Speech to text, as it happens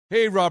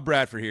Hey, Rob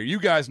Bradford here.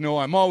 You guys know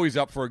I'm always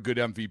up for a good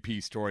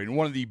MVP story, and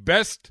one of the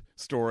best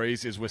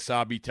stories is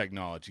Wasabi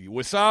Technology.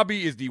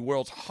 Wasabi is the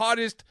world's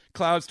hottest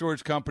cloud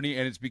storage company,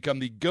 and it's become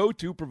the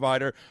go-to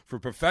provider for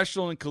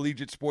professional and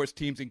collegiate sports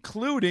teams,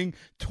 including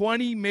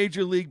 20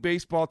 Major League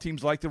Baseball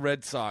teams like the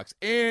Red Sox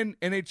and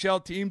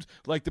NHL teams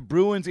like the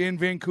Bruins and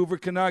Vancouver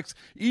Canucks.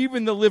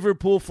 Even the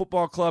Liverpool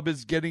Football Club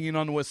is getting in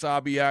on the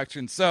Wasabi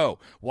action. So,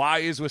 why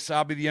is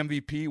Wasabi the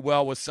MVP?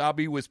 Well,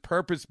 Wasabi was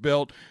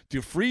purpose-built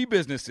to free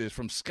businesses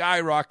from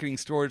skyrocketing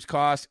storage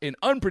costs and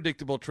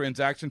unpredictable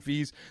transaction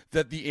fees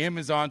that the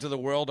Amazons of the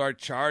world are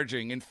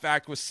charging. In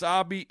fact,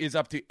 Wasabi is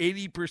up to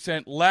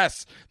 80%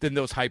 less than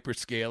those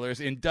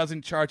hyperscalers and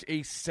doesn't charge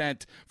a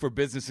cent for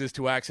businesses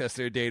to access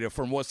their data.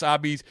 From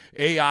Wasabi's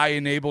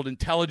AI-enabled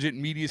intelligent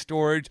media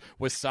storage,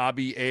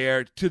 Wasabi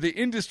Air, to the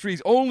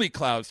industry's only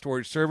cloud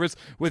storage service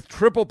with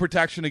triple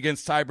protection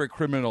against cyber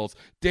criminals,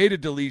 data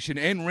deletion,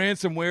 and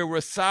ransomware,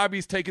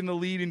 Wasabi's taken the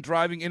lead in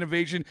driving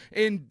innovation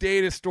in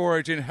data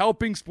storage and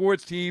helping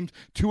sports teams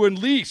to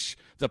unleash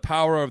the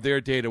power of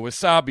their data.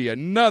 Wasabi,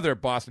 another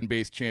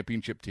Boston-based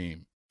championship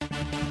team.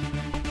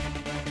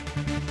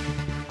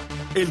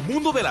 El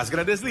mundo de las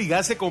grandes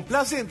ligas se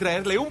complace en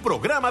traerle un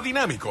programa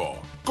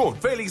dinámico con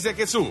Félix de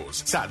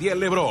Jesús, Sadiel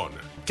Lebrón,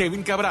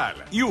 Kevin Cabral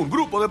y un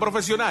grupo de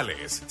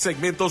profesionales.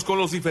 Segmentos con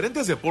los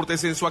diferentes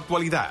deportes en su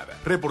actualidad.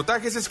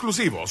 Reportajes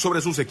exclusivos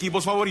sobre sus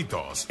equipos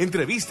favoritos.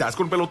 Entrevistas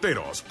con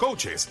peloteros,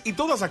 coaches y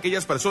todas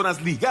aquellas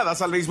personas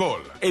ligadas al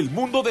béisbol. El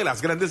mundo de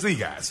las grandes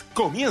ligas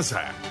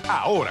comienza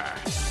ahora.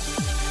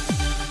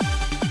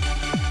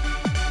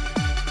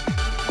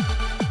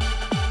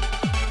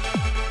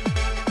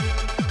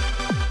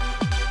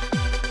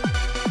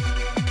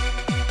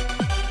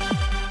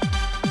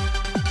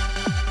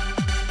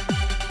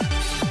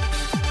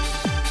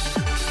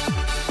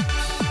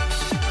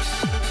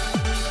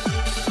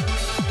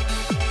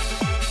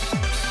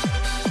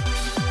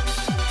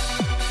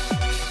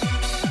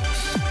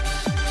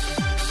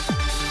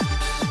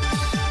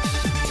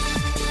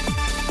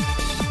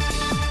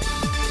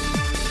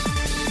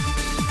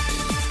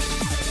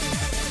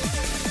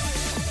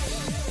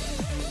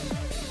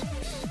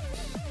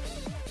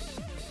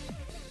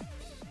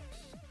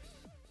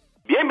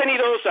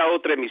 Bienvenidos a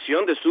otra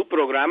emisión de su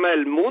programa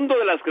El Mundo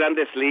de las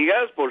Grandes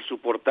Ligas por sus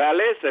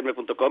portales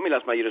m.com y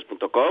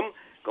lasmayores.com.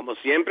 Como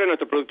siempre,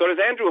 nuestro productor es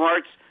Andrew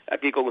Hartz,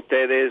 aquí con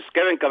ustedes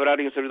Kevin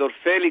Cabral y un servidor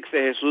Félix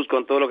de Jesús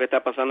con todo lo que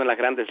está pasando en las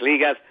Grandes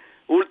Ligas.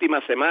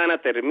 Última semana,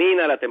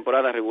 termina la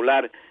temporada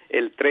regular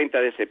el 30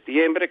 de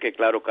septiembre, que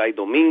claro cae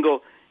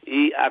domingo,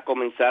 y a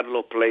comenzar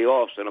los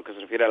playoffs en lo que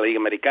se refiere a la Liga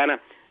Americana.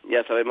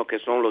 Ya sabemos que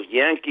son los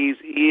Yankees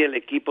y el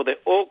equipo de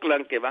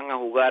Oakland que van a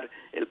jugar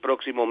el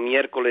próximo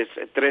miércoles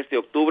 3 de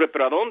octubre.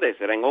 ¿Pero a dónde?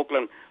 ¿Será en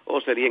Oakland o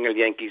sería en el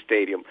Yankee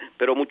Stadium?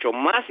 Pero mucho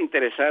más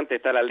interesante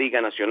está la Liga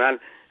Nacional,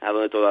 a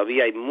donde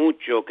todavía hay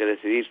mucho que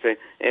decidirse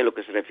en lo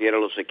que se refiere a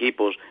los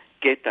equipos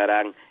que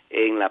estarán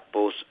en la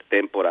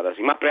postemporada.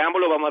 Sin más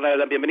preámbulo, vamos a darle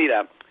la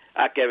bienvenida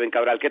a Kevin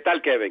Cabral. ¿Qué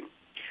tal, Kevin?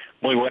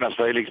 Muy buenas,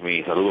 Félix.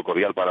 Mi saludo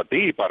cordial para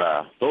ti y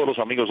para todos los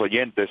amigos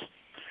oyentes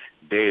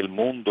del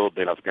mundo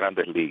de las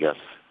grandes ligas.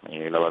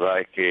 La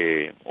verdad es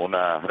que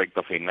una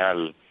recta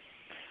final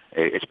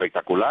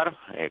espectacular,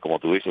 como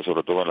tú dices,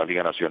 sobre todo en la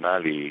Liga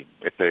Nacional, y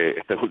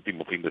este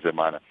último fin de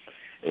semana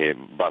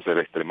va a ser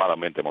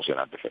extremadamente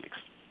emocionante, Félix.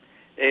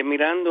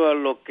 Mirando a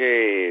lo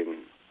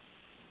que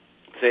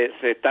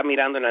se está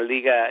mirando en la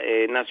Liga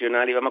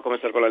Nacional, y vamos a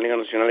comenzar con la Liga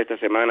Nacional esta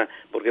semana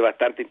porque es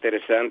bastante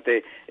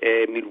interesante.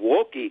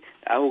 Milwaukee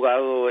ha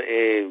jugado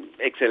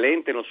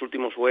excelente en los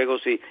últimos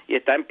juegos y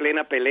está en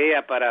plena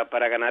pelea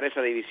para ganar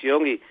esa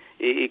división.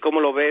 Y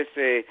 ¿cómo lo ves?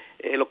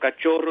 Los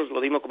Cachorros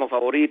lo dimos como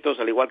favoritos,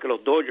 al igual que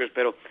los Dodgers,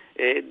 pero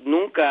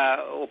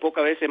nunca o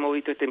pocas veces hemos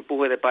visto este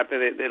empuje de parte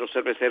de los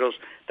cerveceros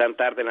tan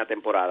tarde en la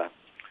temporada.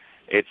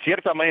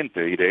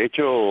 Ciertamente, y de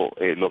hecho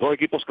los dos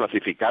equipos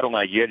clasificaron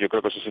ayer. Yo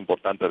creo que eso es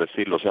importante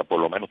decirlo, o sea, por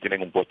lo menos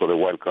tienen un puesto de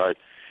wild card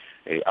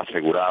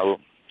asegurado,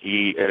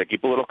 y el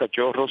equipo de los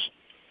Cachorros,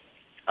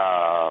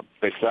 a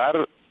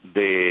pesar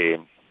de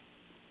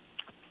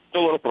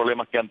todos los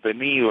problemas que han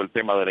tenido, el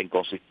tema de la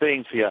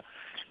inconsistencia,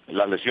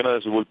 las lesiones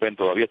de su bullpen,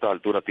 todavía a estas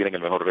alturas tienen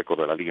el mejor récord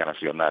de la Liga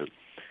Nacional,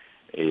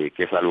 que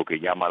es algo que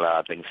llama la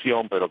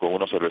atención, pero con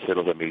unos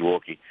cerveceros de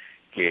Milwaukee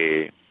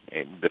que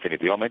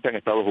definitivamente han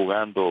estado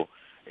jugando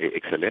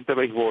excelente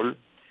béisbol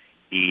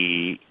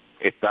y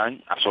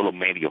están a solo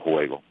medio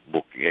juego,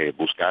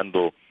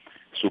 buscando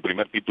su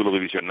primer título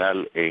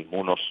divisional en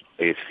unos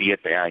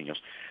 7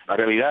 años. La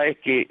realidad es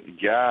que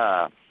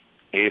ya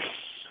es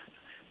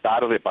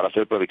tarde para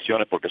hacer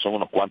predicciones porque son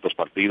unos cuantos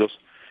partidos.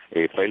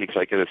 Félix,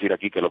 hay que decir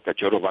aquí que los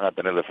Cachorros van a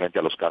tener de frente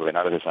a los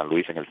Cardenales de San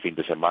Luis en el fin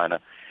de semana,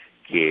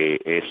 que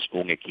es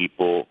un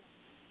equipo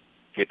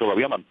que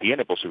todavía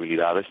mantiene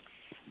posibilidades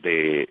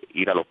de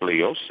ir a los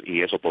playoffs,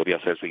 y eso podría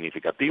ser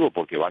significativo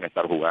porque van a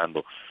estar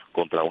jugando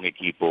contra un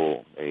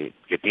equipo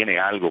que tiene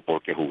algo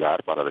por qué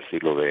jugar, para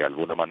decirlo de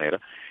alguna manera.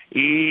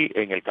 Y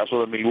en el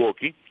caso de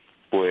Milwaukee,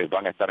 pues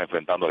van a estar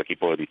enfrentando al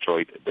equipo de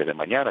Detroit desde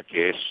mañana,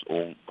 que es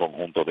un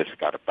conjunto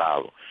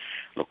descartado.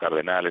 Los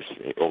Cardenales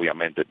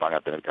obviamente van a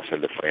tener que hacer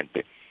de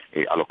frente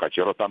a los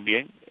Cachorros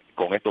también,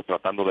 con esto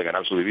tratando de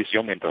ganar su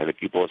división, mientras el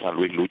equipo de San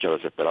Luis lucha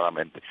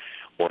desesperadamente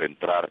por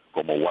entrar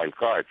como wild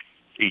card.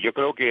 Y yo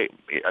creo que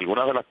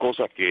algunas de las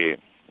cosas que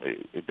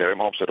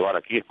debemos observar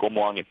aquí es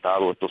cómo han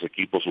estado estos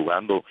equipos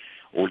jugando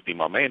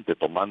últimamente,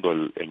 tomando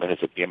el mes de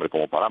septiembre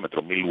como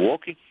parámetro.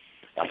 Milwaukee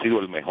ha sido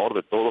el mejor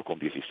de todos, con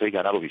 16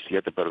 ganados y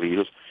 7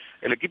 perdidos.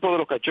 El equipo de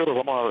los Cachorros,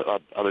 vamos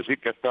a decir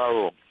que ha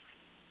estado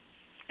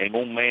en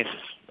un mes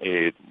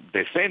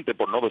decente,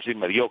 por no decir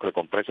mediocre,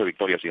 con 13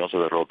 victorias y 11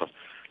 derrotas.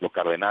 Los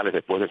Cardenales,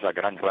 después de esa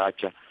gran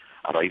racha,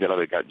 a raíz de la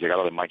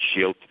llegada de Mike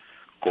Shildt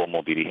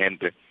como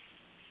dirigente,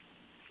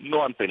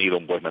 no han tenido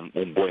un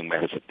buen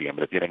mes de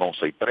septiembre. Tienen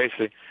 11 y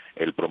 13,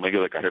 el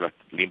promedio de carreras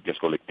limpias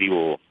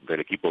colectivo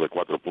del equipo de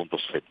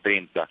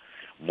 4.70,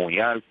 muy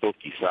alto.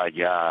 Quizá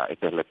ya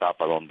esta es la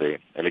etapa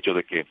donde el hecho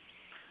de que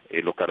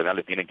los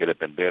Cardenales tienen que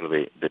depender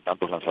de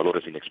tantos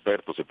lanzadores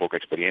inexpertos, de poca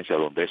experiencia,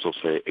 donde eso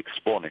se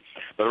expone.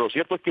 Pero lo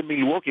cierto es que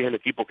Milwaukee es el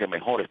equipo que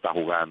mejor está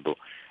jugando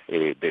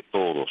de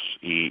todos,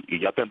 y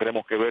ya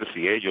tendremos que ver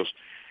si ellos,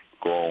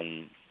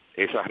 con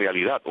esa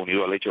realidad,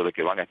 unido al hecho de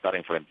que van a estar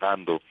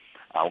enfrentando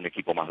a un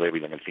equipo más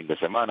débil en el fin de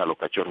semana. Los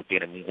Cachorros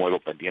tienen un juego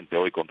pendiente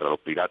hoy contra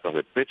los Piratas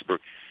de Pittsburgh,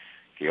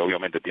 que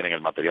obviamente tienen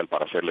el material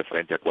para hacerle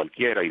frente a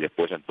cualquiera, y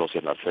después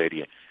entonces la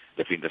serie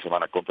de fin de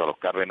semana contra los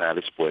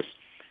Cardenales. Pues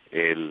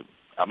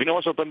a mí no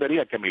me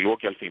sorprendería que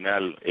Milwaukee al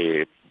final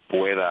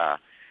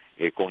pueda,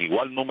 con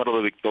igual número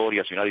de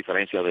victorias y una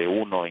diferencia de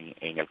 1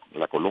 en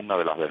la columna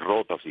de las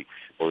derrotas, y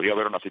podría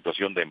haber una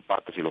situación de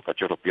empate si los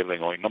Cachorros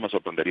pierden hoy. No me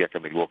sorprendería que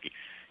Milwaukee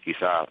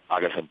quizá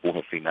haga ese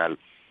empuje final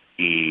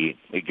y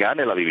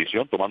gane la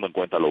división, tomando en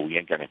cuenta lo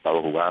bien que han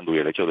estado jugando y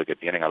el hecho de que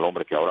tienen al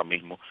hombre que ahora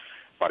mismo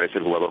parece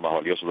el jugador más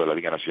valioso de la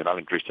Liga Nacional,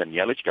 en Christian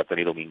Yelich, que ha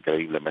tenido un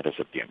increíble mes de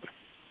septiembre.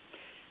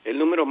 El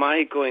número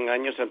mágico en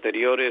años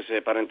anteriores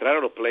para entrar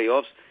a los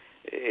playoffs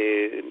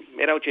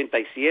era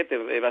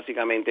 87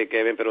 básicamente,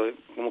 Kevin, pero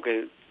como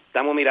que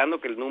estamos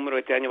mirando que el número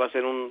este año va a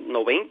ser un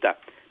 90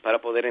 para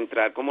poder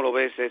entrar. ¿Cómo lo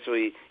ves eso?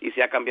 Y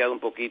se ha cambiado un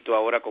poquito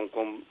ahora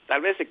con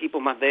tal vez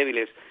equipos más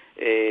débiles.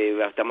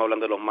 Estamos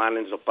hablando de los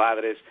Marlins, los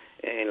Padres,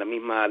 en la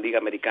misma Liga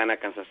Americana,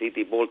 Kansas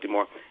City,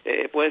 Baltimore.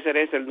 ¿Puede ser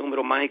ese el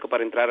número mágico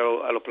para entrar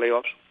a los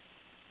playoffs?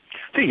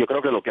 Sí, yo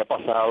creo que lo que ha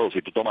pasado,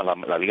 si tú tomas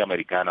la Liga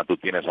Americana, tú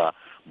tienes a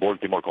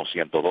Baltimore con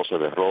 112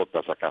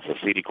 derrotas, a Kansas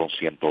City con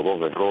 102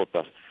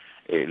 derrotas,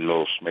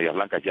 los Medias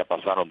Blancas ya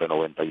pasaron de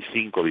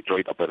 95,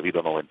 Detroit ha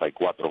perdido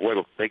 94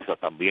 juegos, Texas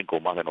también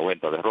con más de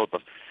 90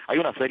 derrotas. Hay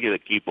una serie de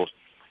equipos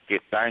que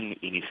están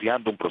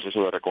iniciando un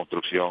proceso de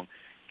reconstrucción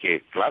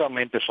que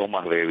claramente son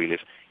más débiles,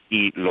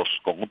 y los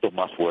conjuntos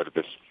más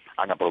fuertes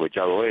han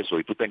aprovechado eso,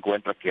 y tú te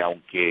encuentras que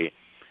aunque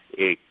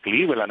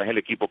Cleveland es el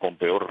equipo con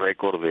peor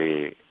récord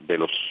de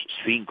los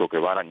 5 que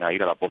van a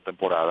ir a la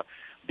postemporada,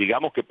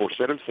 digamos que por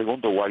ser el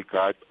segundo wild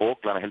card,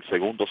 Oakland es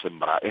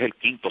el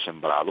quinto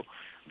sembrado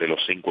de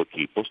los 5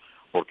 equipos,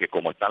 porque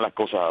como están las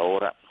cosas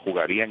ahora,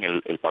 jugarían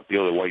el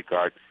partido de wild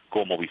card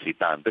como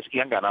visitantes, y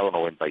han ganado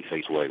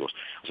 96 juegos.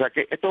 O sea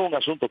que esto es un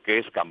asunto que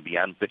es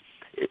cambiante,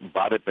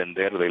 va a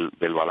depender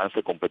del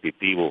balance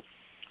competitivo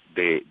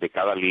de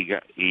cada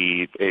liga,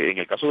 y en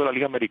el caso de la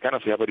Liga Americana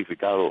se ha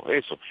verificado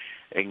eso.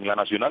 En la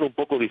Nacional un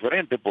poco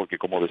diferente, porque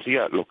como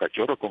decía, los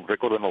Cachorros con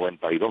récord de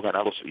 92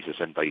 ganados y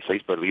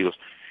 66 perdidos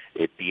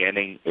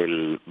tienen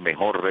el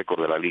mejor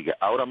récord de la liga.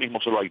 Ahora mismo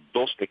solo hay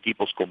 2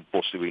 equipos con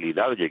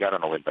posibilidad de llegar a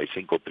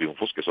 95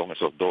 triunfos, que son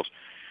esos 2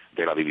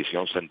 de la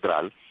división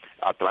central.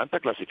 Atlanta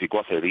clasificó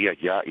hace días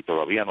ya y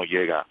todavía no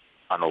llega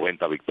a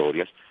 90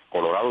 victorias.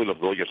 Colorado y los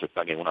Dodgers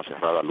están en una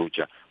cerrada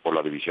lucha por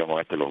la división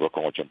oeste, los dos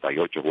con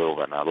 88 juegos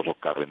ganados. Los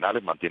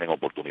Cardenales mantienen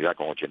oportunidad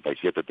con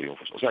 87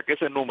 triunfos. O sea que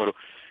ese número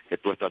que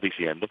tú estás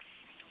diciendo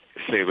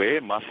se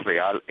ve más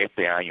real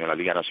este año en la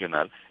Liga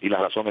Nacional, y la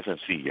razón es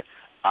sencilla: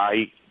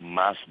 hay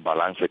más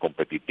balance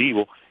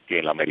competitivo que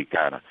en la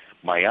Americana.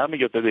 Miami,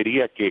 yo te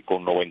diría que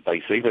con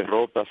 96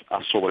 derrotas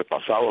ha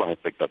sobrepasado las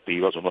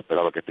expectativas. Uno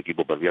esperaba que este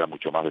equipo perdiera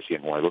mucho más de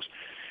 100 juegos.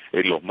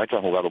 Los Mets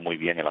han jugado muy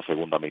bien en la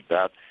segunda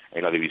mitad.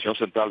 En la división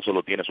central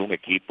solo tienes un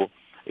equipo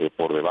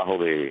por debajo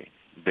de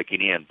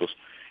 500,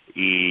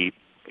 y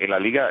en la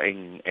liga,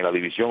 en la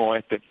división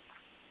oeste,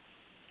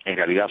 en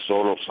realidad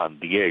solo San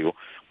Diego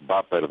va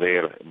a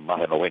perder más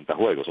de 90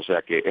 juegos. O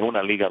sea que es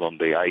una liga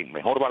donde hay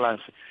mejor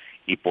balance,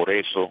 y por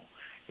eso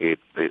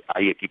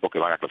hay equipos que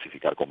van a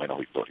clasificar con menos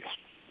victorias.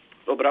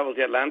 Los Bravos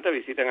de Atlanta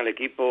visitan al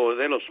equipo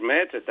de los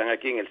Mets, están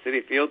aquí en el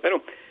Citi Field,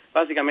 pero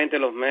básicamente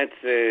los Mets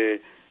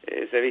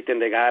se visten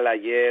de gala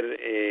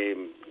ayer,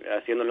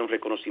 haciéndole un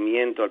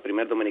reconocimiento al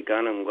primer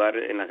dominicano en jugar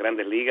en las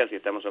Grandes Ligas, y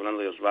estamos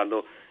hablando de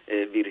Osvaldo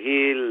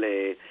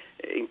Virgil.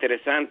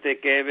 Interesante,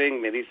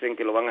 Kevin, me dicen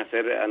que lo van a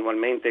hacer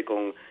anualmente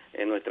con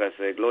nuestras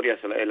glorias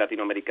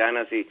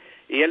latinoamericanas, y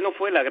él no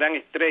fue la gran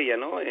estrella,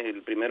 ¿no?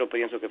 El primero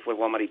pienso que fue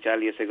Juan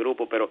Marichal y ese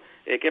grupo, pero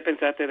 ¿qué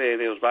pensaste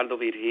de Osvaldo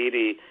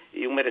Virgil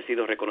y un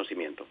merecido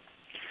reconocimiento?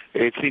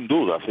 Sin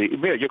duda, sí.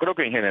 Mira, yo creo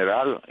que en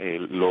general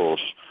los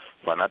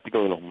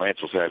fanáticos de los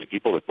Mets, o sea, el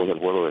equipo después del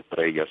juego de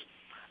estrellas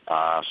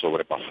ha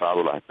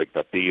sobrepasado las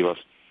expectativas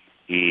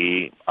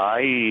y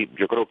hay,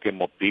 yo creo que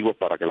motivos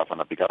para que la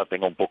fanaticada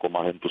tenga un poco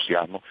más de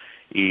entusiasmo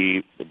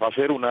y va a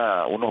ser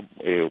una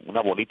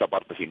bonita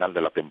parte final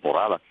de la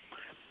temporada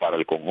para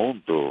el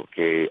conjunto,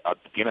 que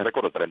tiene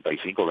récord de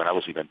 35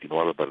 ganados y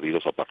 29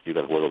 perdidos a partir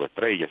del juego de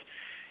estrellas.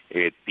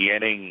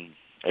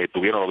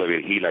 Tuvieron lo de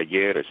Virgil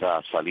ayer,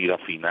 esa salida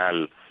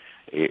final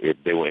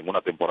en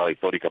una temporada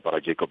histórica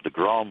para Jacob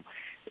deGrom,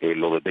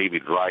 lo de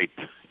David Wright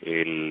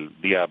el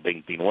día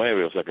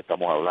 29, o sea que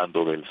estamos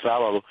hablando del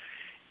sábado,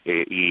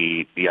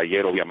 y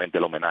ayer obviamente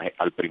el homenaje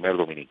al primer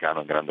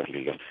dominicano en Grandes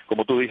Ligas.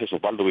 Como tú dices,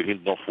 Osvaldo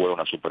Virgil no fue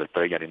una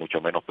superestrella ni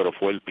mucho menos, pero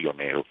fue el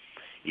pionero,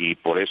 y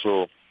por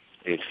eso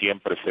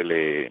siempre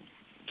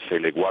se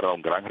le guarda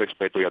un gran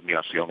respeto y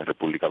admiración en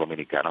República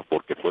Dominicana,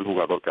 porque fue el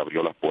jugador que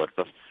abrió las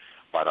puertas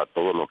para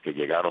todos los que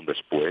llegaron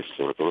después,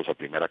 sobre todo esa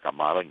primera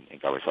camada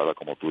encabezada,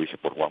 como tú dices,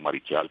 por Juan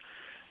Marichal,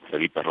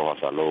 Felipe Rojas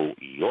Salou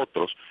y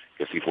otros,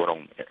 que sí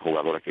fueron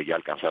jugadores que ya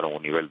alcanzaron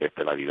un nivel de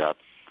estelaridad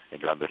en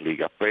Grandes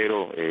Ligas.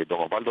 Pero don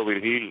Osvaldo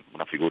Virgil,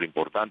 una figura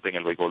importante en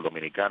el béisbol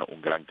dominicano,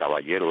 un gran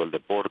caballero del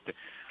deporte,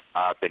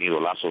 ha tenido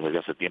lazos desde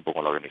hace tiempo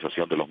con la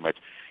organización de los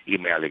Mets y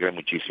me alegré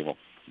muchísimo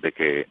de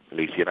que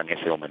le hicieran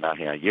ese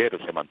homenaje ayer.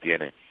 Se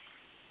mantiene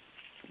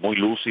muy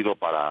lúcido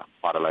para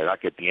la edad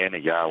que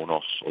tiene, ya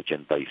unos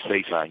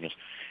 86 años,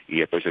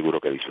 y estoy seguro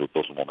que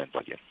disfrutó su momento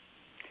ayer.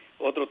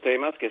 Otros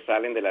temas que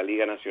salen de la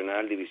Liga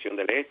Nacional División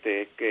del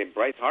Este es que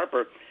Bryce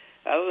Harper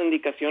ha dado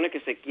indicaciones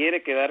que se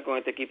quiere quedar con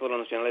este equipo de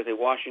los Nacionales de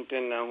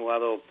Washington. Han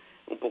jugado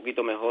un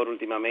poquito mejor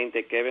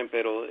últimamente, Kevin,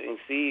 pero en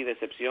sí,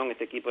 decepción,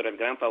 este equipo era el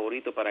gran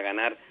favorito para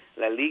ganar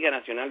la Liga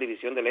Nacional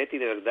División del Este y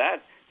de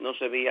verdad no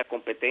se veía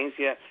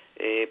competencia,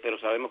 pero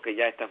sabemos que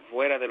ya está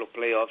fuera de los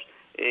playoffs.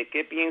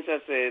 ¿Qué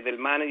piensas del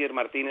manager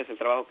Martínez, el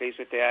trabajo que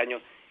hizo este año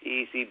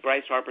y si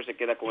Bryce Harper se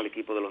queda con el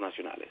equipo de los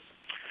Nacionales?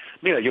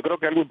 Mira, yo creo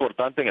que algo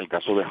importante en el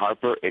caso de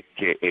Harper es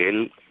que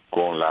él,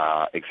 con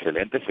la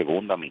excelente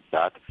segunda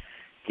mitad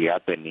que ha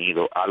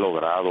tenido, ha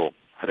logrado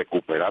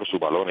recuperar su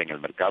valor en el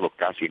mercado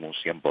casi en un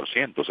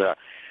 100%. O sea,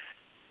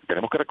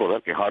 tenemos que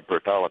recordar que Harper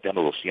estaba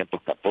bateando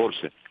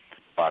 214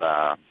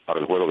 para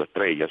el juego de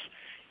estrellas,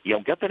 y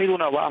aunque ha tenido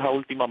una baja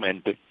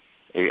últimamente,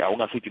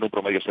 aún así tiene un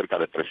promedio cerca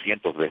de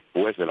 300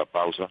 después de la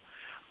pausa,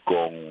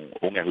 con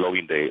un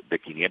slogan de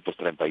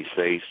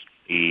 536,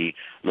 y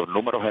los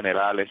números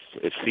generales,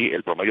 sí,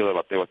 el promedio de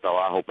bateo está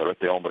bajo, pero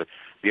este hombre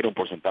tiene un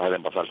porcentaje de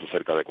envasarse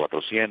cerca de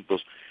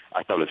 400,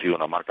 ha establecido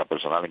una marca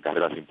personal en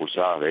carreras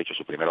impulsadas, de hecho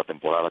su primera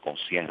temporada con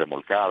 100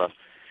 remolcadas,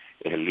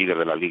 es el líder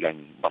de la liga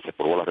en bases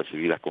por bolas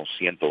recibidas con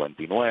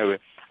 129,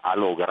 ha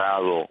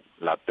logrado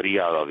la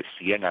tríada de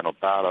 100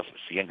 anotadas,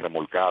 100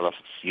 remolcadas,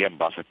 100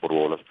 bases por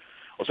bolas.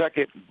 O sea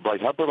que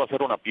Bryce Harper va a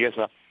ser una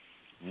pieza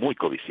muy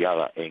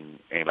codiciada en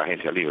la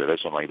agencia libre, de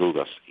eso no hay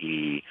dudas,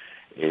 y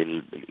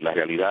la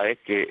realidad es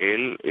que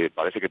él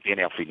parece que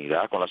tiene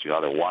afinidad con la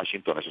ciudad de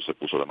Washington, eso se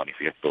puso de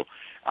manifiesto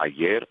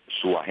ayer.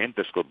 Su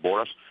agente Scott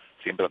Boras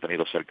siempre ha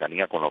tenido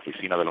cercanía con la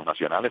oficina de los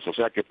Nacionales, o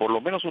sea que por lo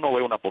menos uno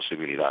ve una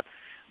posibilidad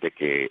de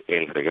que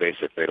él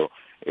regrese, pero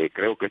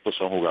creo que estos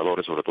son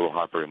jugadores, sobre todo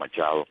Harper y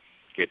Machado,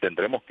 que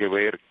tendremos que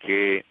ver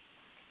qué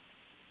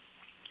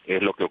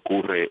es lo que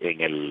ocurre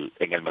en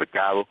el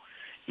mercado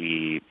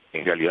y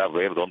en realidad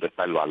ver dónde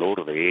está el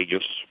valor de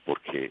ellos,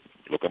 porque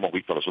lo que hemos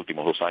visto en los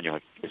últimos 2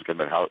 años es que el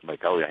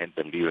mercado de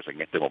agentes libres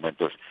en este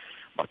momento es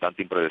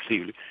bastante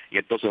impredecible, y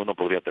entonces uno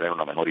podría tener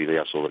una mejor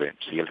idea sobre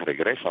si él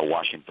regresa a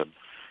Washington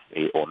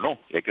o no.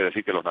 Hay que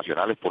decir que los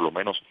Nacionales por lo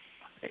menos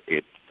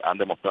han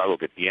demostrado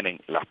que tienen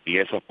las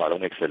piezas para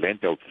un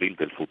excelente outfield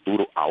del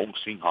futuro, aún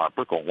sin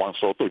Harper, con Juan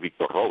Soto y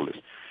Víctor Robles,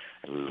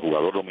 el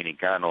jugador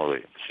dominicano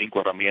de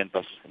 5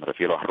 herramientas. Me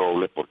refiero a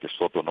Robles porque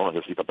Soto no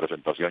necesita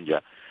presentación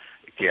ya,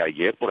 que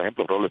ayer, por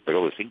ejemplo, Robles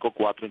pegó de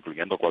 5-4,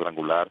 incluyendo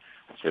cuadrangular,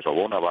 se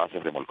robó una base,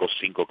 remolcó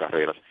 5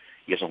 carreras,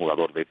 y es un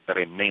jugador de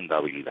tremenda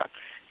habilidad,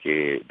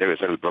 que debe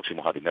ser el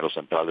próximo jardinero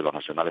central de los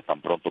Nacionales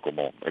tan pronto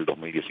como el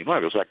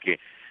 2019. O sea que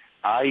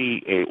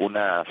hay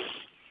unas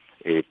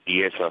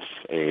piezas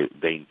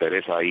de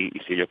interés ahí, y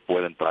si ellos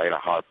pueden traer a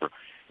Harper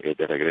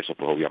de regreso,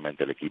 pues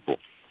obviamente el equipo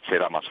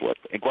será más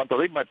fuerte. En cuanto a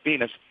Dave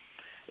Martínez,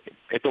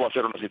 esto va a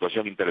ser una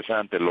situación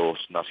interesante.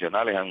 Los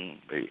Nacionales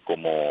han,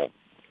 como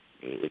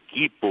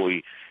equipo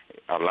y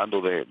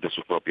hablando de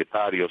sus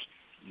propietarios,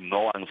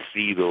 no han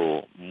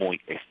sido muy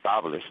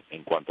estables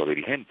en cuanto a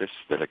dirigentes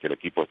desde que el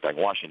equipo está en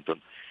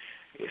Washington.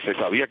 Se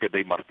sabía que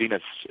Dave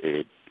Martínez,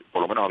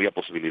 por lo menos había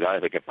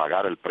posibilidades de que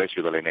pagara el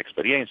precio de la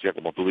inexperiencia.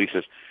 Como tú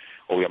dices,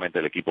 obviamente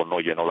el equipo no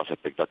llenó las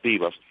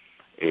expectativas,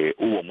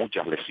 hubo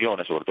muchas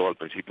lesiones, sobre todo al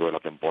principio de la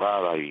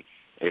temporada, y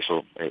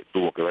eso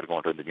tuvo que ver con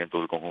el rendimiento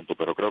del conjunto,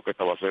 pero creo que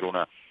esta va a ser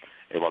una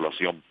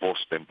evaluación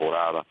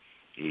post-temporada,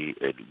 y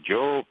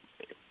yo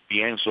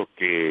pienso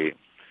que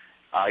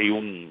hay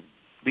un,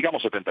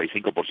 digamos,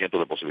 75%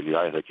 de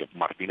posibilidades de que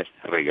Martínez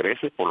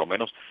regrese, por lo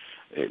menos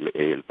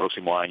el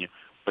próximo año,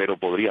 pero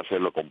podría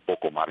hacerlo con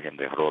poco margen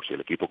de error. Si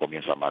el equipo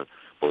comienza mal,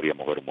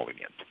 podríamos ver un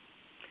movimiento.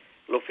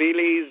 Los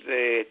Phillies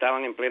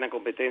estaban en plena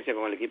competencia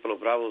con el equipo de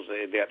los Bravos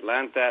de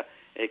Atlanta.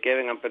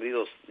 Kevin, han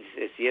perdido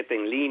 7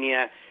 en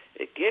línea.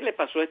 ¿Qué le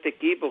pasó a este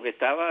equipo que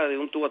estaba de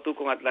un tú a tú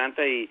con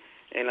Atlanta y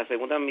en la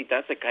segunda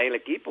mitad se cae el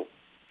equipo?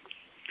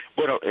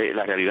 Bueno,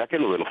 la realidad es que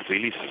lo de los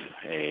Phillies,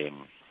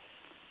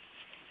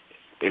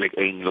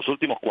 en los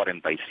últimos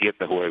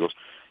 47 juegos,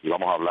 y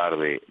vamos a hablar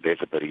de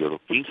ese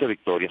periodo, 15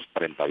 victorias,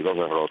 32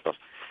 derrotas,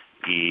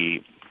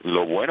 y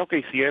lo bueno que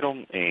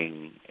hicieron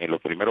en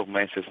los primeros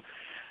meses,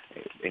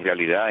 en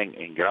realidad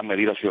en gran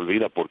medida se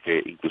olvida,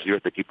 porque inclusive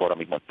este equipo ahora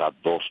mismo está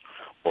 2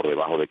 por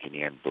debajo de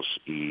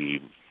 500, y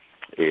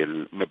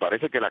me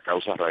parece que la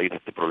causa raíz de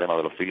este problema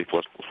de los Phillies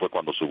fue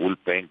cuando su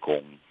bullpen,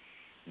 con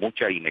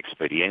mucha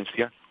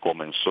inexperiencia,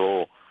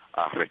 comenzó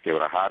a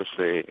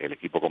resquebrajarse, el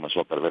equipo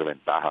comenzó a perder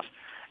ventajas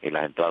en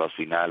las entradas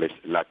finales,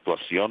 la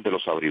actuación de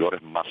los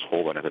abridores más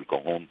jóvenes del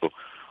conjunto,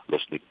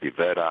 los Nick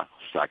Pivetta,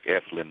 Zach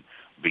Eflin,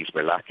 Vince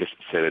Velázquez,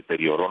 se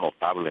deterioró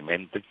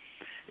notablemente.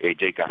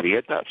 Jay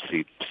Carrieta,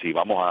 si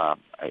vamos a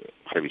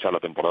revisar la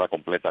temporada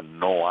completa,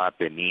 no ha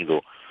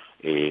tenido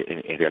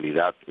en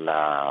realidad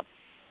la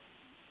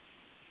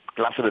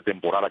clase de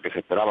temporada que se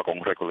esperaba, con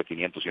un récord de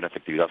 500 y una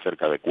efectividad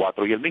cerca de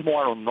 4, y el mismo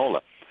Aaron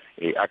Nola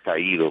ha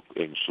caído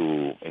en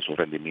su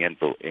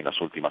rendimiento en las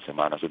últimas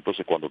semanas.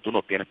 Entonces, cuando tú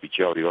no tienes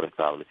picheo abridor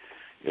estable,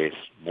 es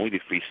muy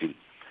difícil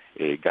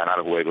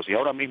ganar juegos, y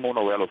ahora mismo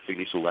uno ve a los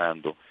Phillies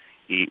jugando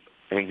y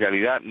en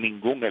realidad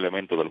ningún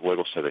elemento del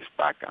juego se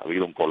destaca. Ha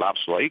habido un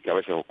colapso ahí que a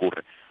veces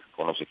ocurre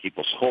con los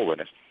equipos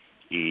jóvenes,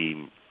 y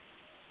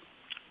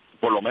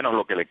por lo menos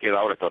lo que le queda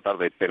ahora es tratar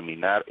de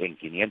terminar en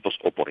 500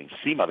 o por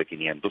encima de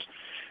 500,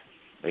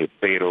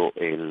 pero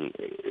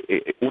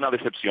una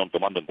decepción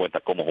tomando en cuenta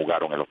cómo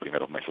jugaron en los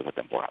primeros meses de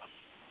temporada.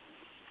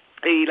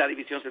 Y la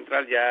división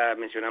central, ya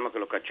mencionamos que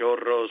los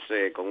Cachorros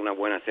con una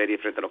buena serie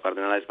frente a los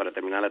Cardenales para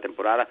terminar la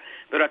temporada,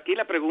 pero aquí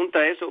la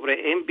pregunta es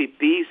sobre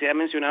MVP. Se ha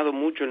mencionado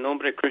mucho el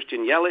nombre de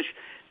Christian Yelich,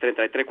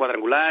 33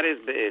 cuadrangulares,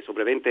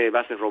 sobre 20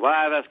 bases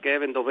robadas.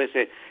 Kevin 2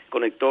 veces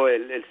conectó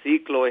el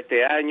ciclo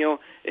este año.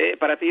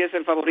 ¿Para ti es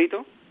el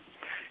favorito?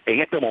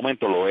 En este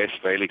momento lo es,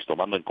 Félix,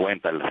 tomando en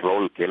cuenta el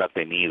rol que él ha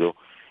tenido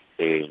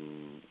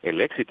en el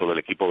éxito del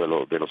equipo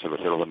de los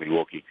Cerveceros de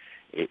Milwaukee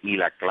y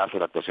la clase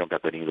de actuación que ha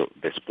tenido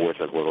después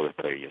del Juego de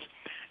Estrellas.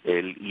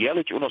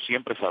 Yelich, uno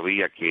siempre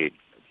sabía que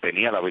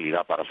tenía la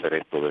habilidad para hacer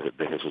esto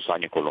desde sus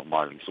años con los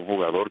Marlins. Un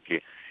jugador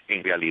que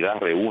en realidad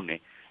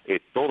reúne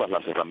todas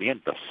las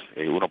herramientas.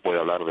 Uno puede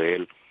hablar de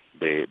él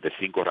de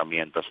 5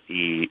 herramientas,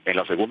 y en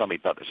la segunda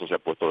mitad eso se ha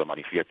puesto de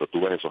manifiesto. Tú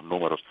ves esos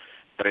números: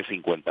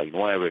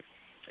 3.59,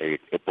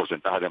 el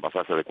porcentaje de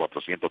envasarse de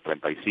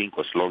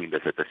 435, slugging de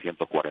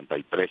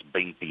 743,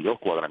 22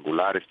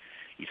 cuadrangulares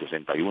y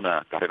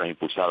 61 carreras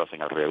impulsadas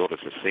en alrededor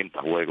de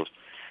 60 juegos.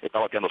 Está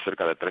bateando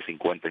cerca de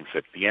 3.50 en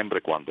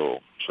septiembre,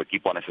 cuando su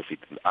equipo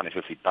ha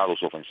necesitado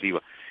su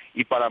ofensiva.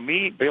 Y para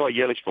mí, veo a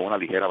Yelich con una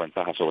ligera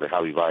ventaja sobre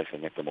Javi Baez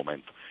en este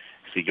momento.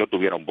 Si yo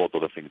tuviera un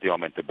voto,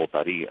 definitivamente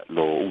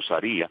lo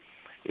usaría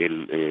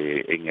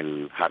en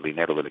el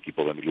jardinero del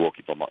equipo de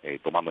Milwaukee,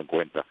 tomando en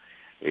cuenta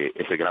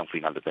ese gran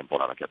final de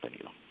temporada que ha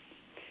tenido.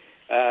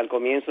 Al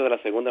comienzo de la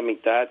segunda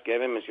mitad,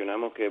 Kevin,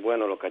 mencionamos que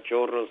bueno, los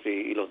Cachorros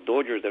y los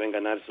Dodgers deben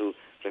ganar su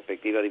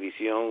respectiva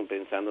división,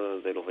 pensando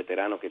de los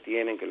veteranos que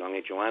tienen, que lo han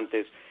hecho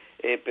antes,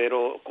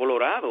 pero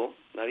Colorado,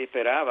 nadie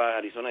esperaba,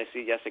 Arizona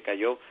sí ya se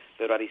cayó,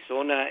 pero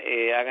Arizona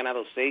ha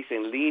ganado 6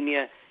 en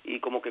línea, y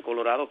como que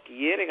Colorado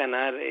quiere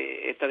ganar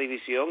esta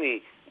división,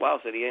 y wow,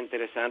 sería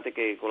interesante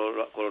que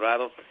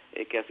Colorado,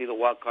 que ha sido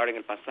wild card en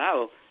el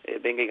pasado,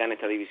 venga y gane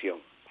esta división.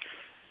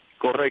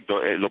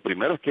 Correcto. Lo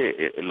primero es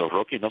que los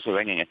Rockies no se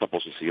ven en esta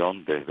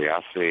posición desde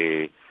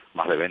hace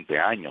más de 20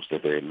 años,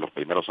 desde los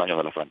primeros años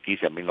de la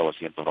franquicia, en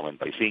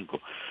 1995.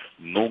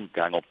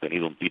 Nunca han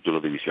obtenido un título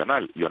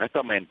divisional, y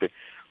honestamente,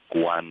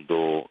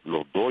 cuando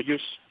los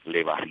Dodgers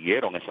le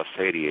barrieron esa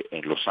serie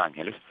en Los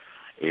Ángeles,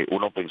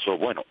 uno pensó,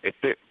 bueno,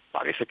 este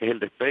parece que es el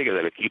despegue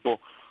del equipo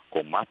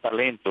con más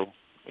talento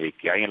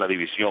que hay en la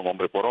división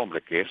hombre por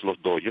hombre, que es los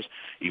Dodgers,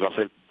 y va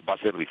a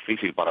ser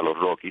difícil para los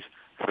Rockies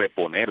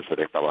reponerse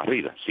de esta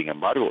barrida. Sin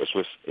embargo,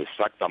 eso es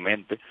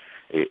exactamente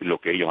lo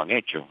que ellos han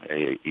hecho,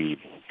 y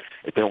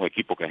este es un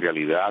equipo que en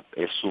realidad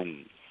es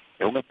un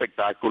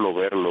espectáculo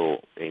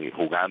verlo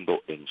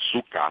jugando en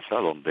su casa,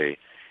 donde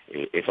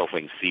esa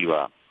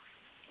ofensiva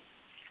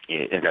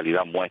en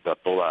realidad muestra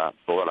todas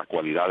las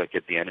cualidades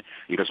que tiene,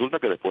 y resulta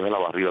que después de la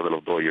barrida de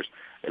los Dodgers,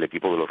 el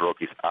equipo de los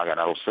Rockies ha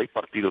ganado 6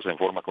 partidos en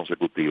forma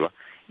consecutiva,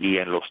 y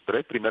en los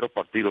 3 primeros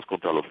partidos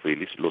contra los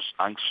Phillies los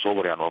han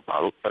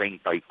sobreanotado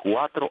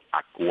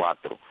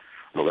 34-4,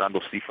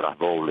 logrando cifras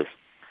dobles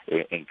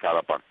en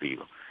cada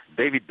partido.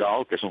 David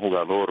Dahl, que es un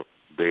jugador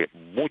de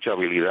mucha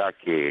habilidad,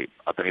 que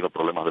ha tenido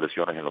problemas de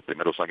lesiones en los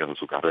primeros años de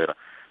su carrera,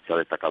 se ha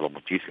destacado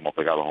muchísimo,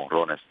 pegado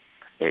jonrones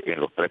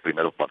en los 3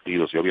 primeros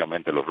partidos, y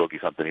obviamente los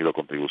Rockies han tenido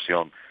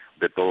contribución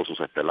de todos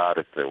sus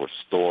estelares: Trevor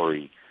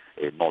Story,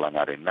 Nolan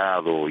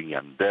Arenado,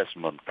 Ian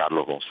Desmond,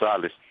 Carlos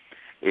González,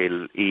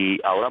 y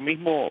ahora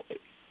mismo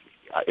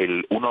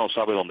uno no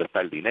sabe dónde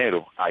está el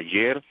dinero.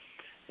 Ayer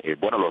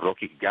Bueno, los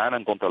Rockies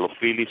ganan contra los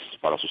Phillies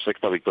para su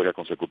sexta victoria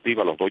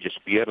consecutiva, los Dodgers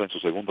pierden su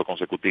segundo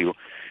consecutivo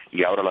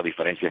y ahora la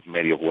diferencia es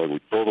medio juego y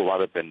todo va a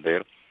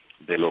depender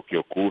de lo que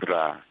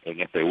ocurra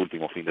en este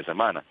último fin de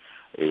semana.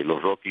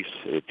 Los Rockies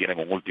tienen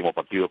un último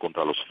partido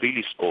contra los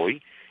Phillies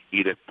hoy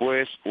y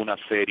después una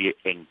serie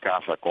en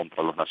casa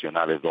contra los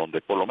Nacionales, donde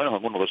por lo menos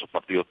en uno de esos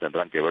partidos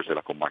tendrán que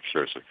vérselas con Max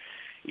Scherzer.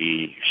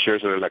 Y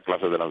Scherzer es la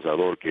clase de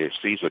lanzador que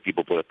sí, su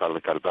equipo puede estar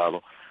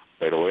descartado,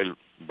 pero él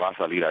va a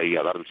salir ahí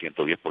a dar el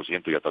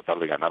 110% y a tratar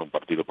de ganar un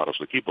partido para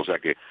su equipo, o sea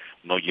que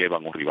no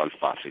llevan un rival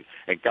fácil.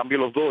 En cambio,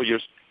 los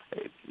Dodgers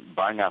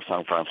van a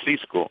San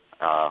Francisco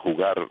a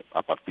jugar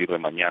a partir de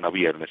mañana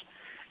viernes,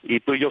 y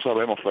tú y yo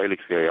sabemos,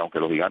 Félix, que aunque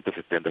los Gigantes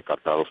estén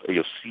descartados,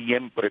 ellos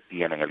siempre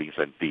tienen el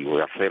incentivo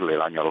de hacerle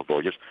daño a los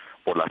Dodgers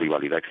por la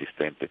rivalidad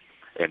existente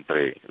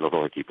entre los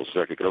dos equipos, o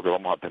sea que creo que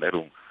vamos a tener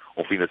un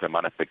fin de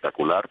semana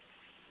espectacular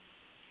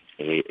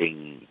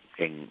en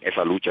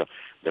esa lucha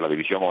de la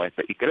división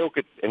oeste, y creo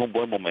que es un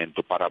buen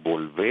momento para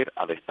volver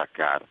a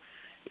destacar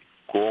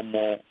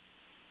cómo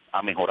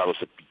ha mejorado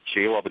ese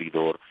picheo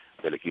abridor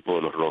del equipo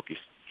de los Rockies,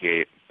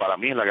 que para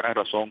mí es la gran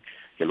razón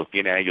que los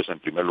tiene a ellos en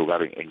primer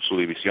lugar en su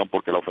división,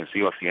 porque la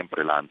ofensiva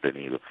siempre la han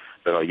tenido.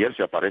 Pero ayer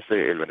se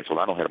aparece el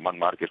venezolano Germán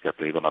Márquez, que ha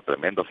tenido una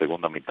tremenda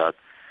segunda mitad,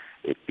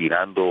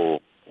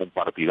 tirando un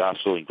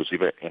partidazo,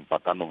 inclusive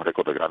empatando un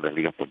récord de Grandes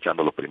Ligas,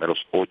 ponchando los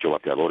primeros 8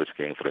 bateadores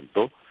que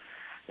enfrentó.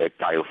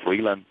 Kyle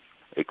Freeland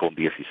con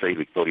 16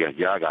 victorias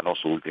ya, ganó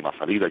su última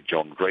salida.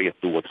 John Gray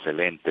estuvo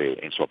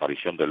excelente en su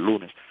aparición del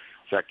lunes.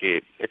 O sea que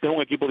este es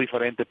un equipo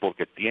diferente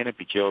porque tiene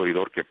picheo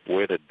abridor que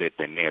puede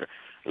detener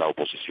la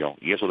oposición.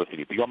 Y eso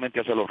definitivamente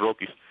hace a los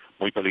Rockies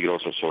muy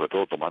peligrosos, sobre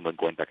todo tomando en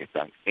cuenta que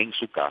están en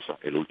su casa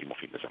el último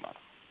fin de semana.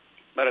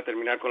 Para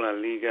terminar con la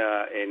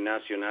Liga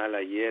Nacional,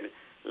 ayer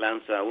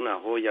lanza una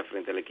joya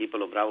frente al equipo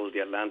de los Bravos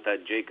de Atlanta,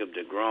 Jacob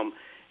deGrom,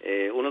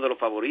 uno de los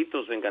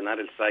favoritos en ganar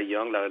el Cy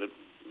Young.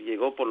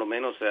 Llegó por lo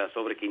menos a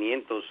sobre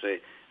 500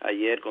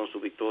 ayer con su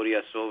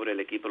victoria sobre el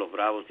equipo de los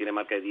Bravos. Tiene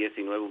marca de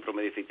 19, un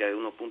promedio de efectividad de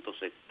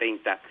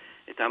 1.70.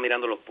 Estaba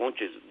mirando los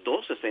ponches,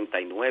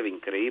 2.69,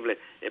 increíble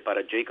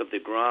para Jacob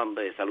deGrom,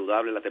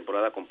 saludable la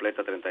temporada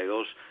completa,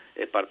 32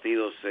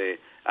 partidos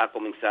ha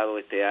comenzado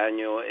este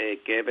año.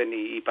 Kevin,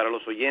 y para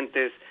los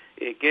oyentes,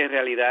 ¿qué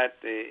realidad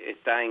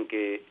está en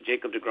que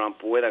Jacob deGrom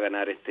pueda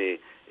ganar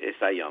este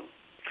Cy Young?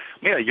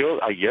 Mira,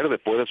 yo ayer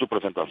después de su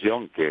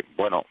presentación, que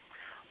bueno,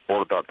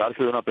 por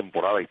tratarse de una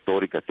temporada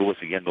histórica, estuve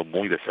siguiendo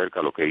muy de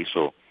cerca lo que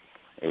hizo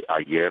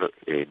ayer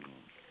en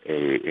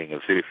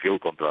el Citi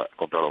Field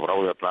contra los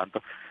Bravos de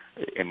Atlanta.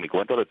 En mi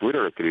cuenta de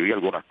Twitter escribí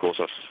algunas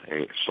cosas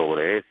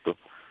sobre esto,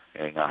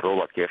 en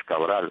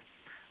 @KevCabral.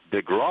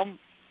 deGrom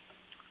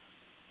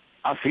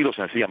ha sido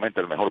sencillamente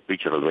el mejor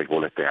pitcher del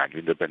béisbol este año,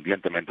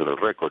 independientemente del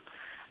récord.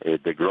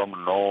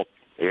 deGrom no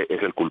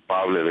es el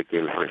culpable de que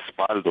el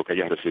respaldo que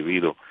haya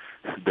recibido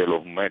de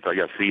los Mets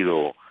haya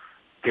sido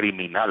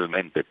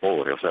criminalmente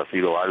pobre, o sea, ha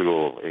sido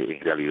algo en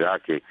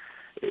realidad que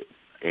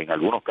en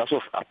algunos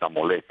casos hasta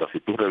molesta.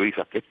 Si tú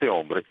revisas que este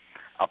hombre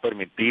ha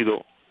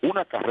permitido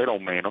una carrera o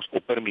menos,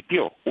 o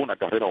permitió una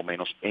carrera o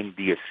menos en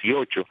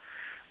 18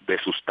 de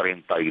sus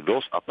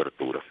 32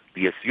 aperturas,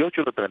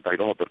 18 de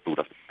 32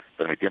 aperturas,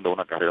 permitiendo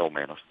una carrera o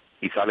menos,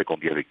 y sale con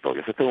 10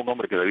 victorias. Este es un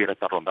hombre que debiera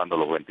estar rondando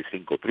los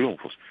 25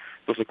 triunfos.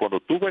 Entonces, cuando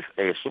tú ves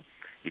eso,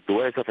 y tú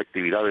ves esa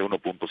efectividad de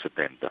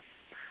 1.70,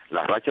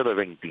 la racha de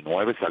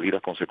 29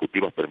 salidas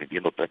consecutivas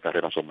permitiendo 3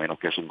 carreras o menos,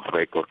 que es un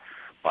récord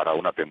para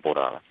una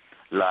temporada.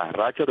 La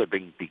racha de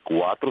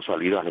 24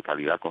 salidas de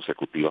calidad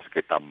consecutivas,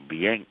 que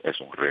también es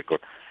un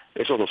récord.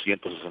 Esos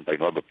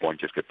 269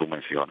 ponches que tú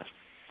mencionas.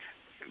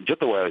 Yo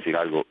te voy a decir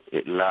algo,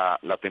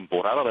 la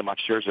temporada de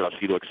Max Scherzer ha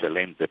sido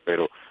excelente,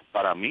 pero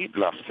para mí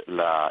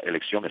la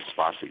elección es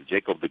fácil.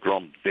 Jacob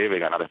deGrom debe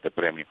ganar este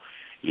premio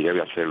y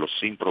debe hacerlo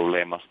sin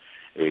problemas.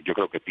 Yo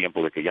creo que es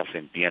tiempo de que ya se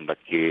entienda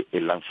que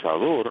el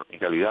lanzador en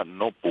realidad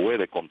no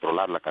puede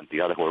controlar la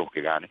cantidad de juegos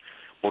que gane,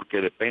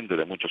 porque depende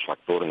de muchos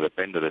factores,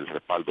 depende del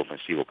respaldo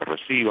ofensivo que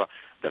reciba,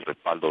 del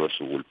respaldo de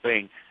su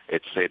bullpen,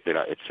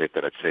 etcétera,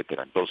 etcétera,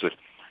 etcétera. Entonces,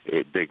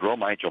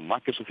 deGrom ha hecho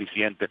más que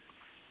suficiente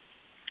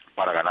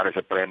para ganar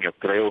ese premio.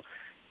 Creo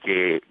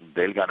que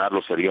de él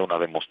ganarlo sería una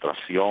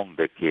demostración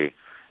de que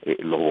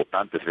los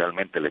votantes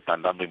realmente le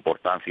están dando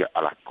importancia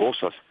a las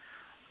cosas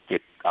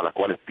a las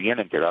cuales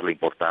tienen que darle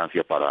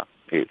importancia para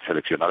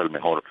seleccionar el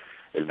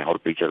mejor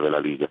pitcher de la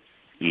liga.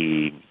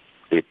 Y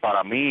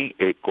para mí,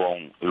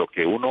 con lo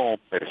que uno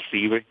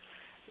percibe,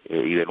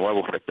 y de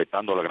nuevo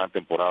respetando la gran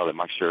temporada de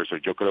Max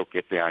Scherzer, yo creo que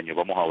este año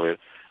vamos a ver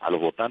a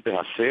los votantes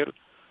hacer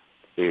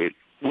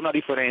una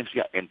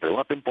diferencia entre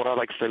una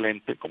temporada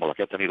excelente como la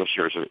que ha tenido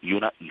Scherzer y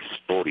una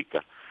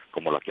histórica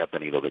como la que ha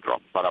tenido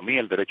deGrom. Para mí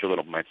el derecho de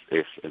los Mets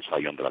es el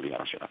Cy Young de la Liga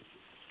Nacional.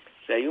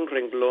 Si hay un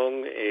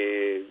renglón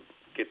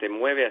que te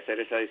mueve a hacer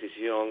esa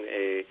decisión,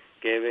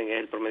 Kevin, es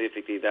el promedio de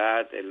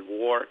efectividad, el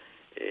WAR,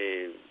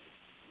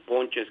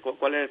 ponches.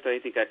 ¿Cuál es la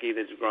estadística aquí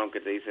de deGrom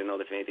que te dice, no,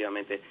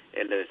 definitivamente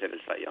él debe ser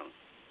el Cy Young?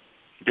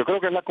 Yo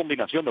creo que es la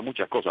combinación de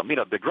muchas cosas.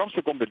 Mira, deGrom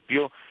se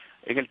convirtió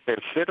en el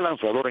tercer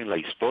lanzador en la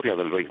historia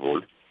del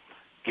béisbol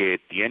que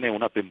tiene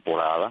una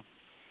temporada,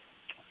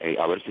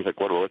 a ver si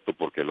recuerdo esto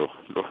porque lo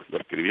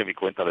escribí en mi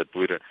cuenta de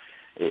Twitter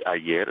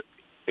ayer,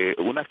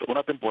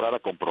 una temporada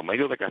con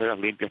promedio de carreras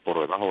limpias por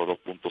debajo de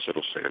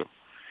 2.00.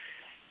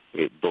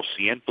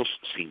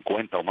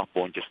 250 o más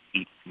ponches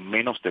y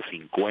menos de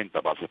 50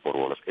 bases por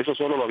bolas. Eso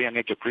solo lo habían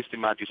hecho Christy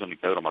Mathewson y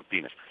Pedro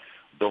Martínez,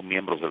 2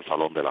 miembros del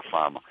Salón de la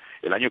Fama.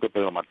 El año que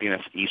Pedro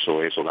Martínez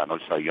hizo eso, ganó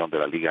el Cy Young de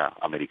la Liga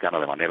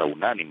Americana de manera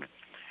unánime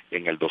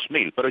en el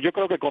 2000. Pero yo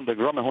creo que con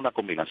DeGrom es una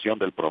combinación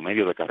del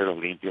promedio de carreras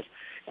limpias.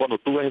 Cuando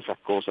tú ves esas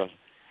cosas,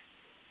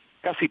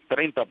 casi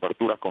 30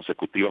 aperturas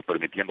consecutivas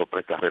permitiendo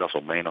 3 carreras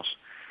o menos,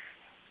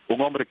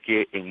 un hombre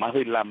que en más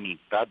de la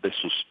mitad de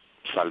sus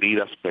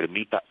salidas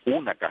permita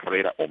 1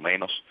 carrera o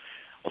menos.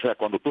 O sea,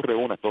 cuando tú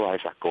reúnes todas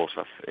esas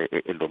cosas,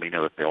 el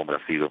dominio de este hombre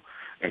ha sido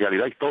en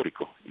realidad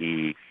histórico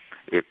y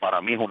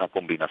para mí es una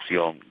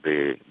combinación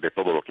de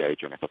todo lo que ha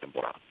hecho en esta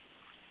temporada.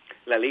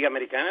 La Liga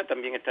Americana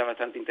también está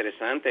bastante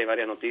interesante, hay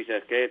varias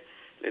noticias que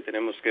le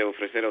tenemos que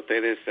ofrecer a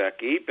ustedes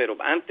aquí, pero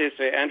antes,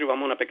 Andrew,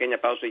 vamos a una pequeña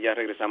pausa y ya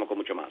regresamos con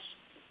mucho más.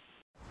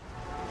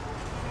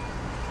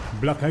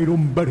 Black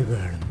Iron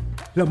Burger,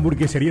 la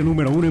hamburguesería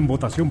número 1 en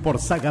votación por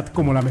Sagat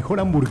como la mejor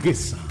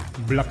hamburguesa.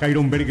 Black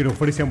Iron Burger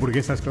ofrece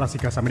hamburguesas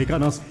clásicas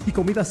americanas y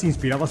comidas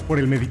inspiradas por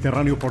el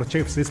Mediterráneo por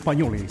chefs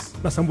españoles.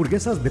 Las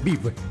hamburguesas de beef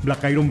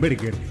Black Iron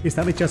Burger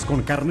están hechas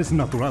con carnes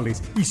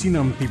naturales y sin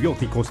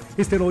antibióticos,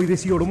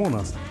 esteroides y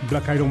hormonas.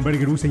 Black Iron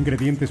Burger usa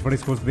ingredientes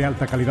frescos de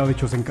alta calidad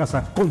hechos en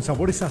casa con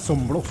sabores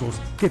asombrosos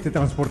que te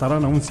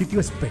transportarán a un sitio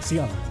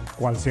especial.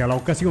 Cual sea la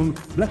ocasión,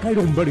 Black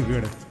Iron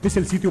Burger es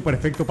el sitio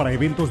perfecto para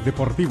eventos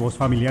deportivos,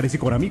 familiares y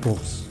con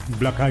amigos.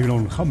 Black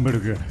Iron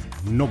Hamburger,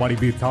 nobody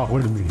beats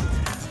our meat.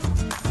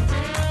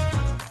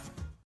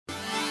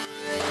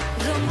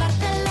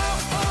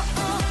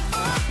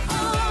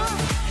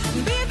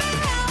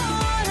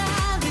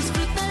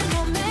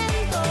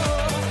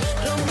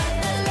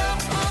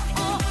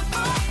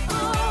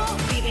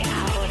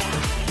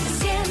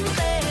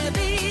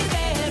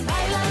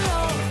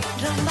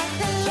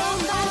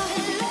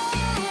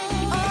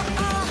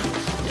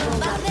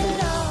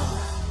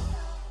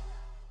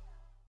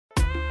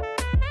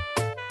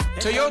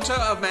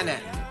 Toyota of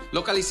Manhattan,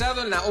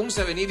 localizado en la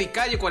 11 Avenida y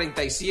calle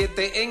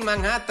 47 en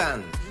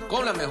Manhattan,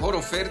 con la mejor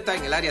oferta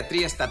en el área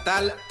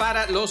triestatal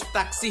para los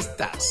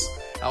taxistas.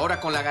 Ahora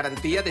con la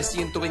garantía de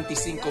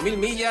 125,000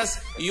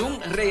 millas y un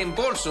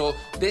reembolso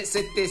de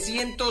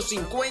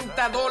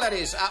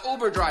 $750 a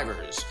Uber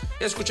drivers.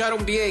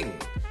 ¿Escucharon bien?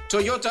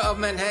 Toyota of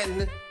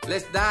Manhattan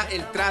les da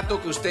el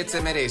trato que usted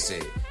se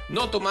merece.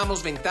 No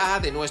tomamos ventaja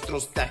de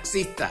nuestros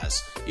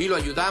taxistas y lo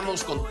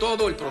ayudamos con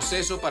todo el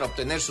proceso para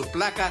obtener su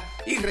placa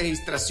y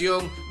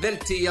registración del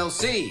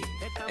TLC.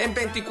 En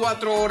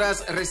 24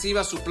 horas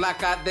reciba su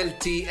placa del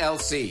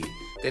TLC.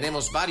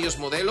 Tenemos varios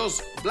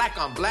modelos, Black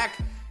on Black.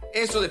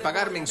 Eso de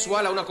pagar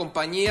mensual a una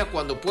compañía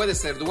cuando puede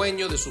ser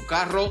dueño de su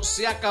carro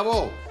se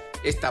acabó.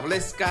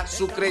 Establezca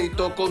su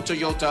crédito con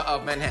Toyota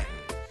of Manhattan.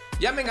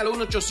 Llamen al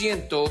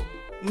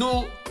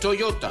 1-800-NEW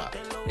Toyota.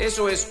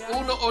 Eso es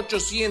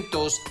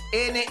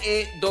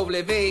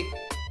 1-800-NEW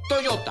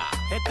Toyota.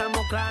 Estamos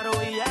claros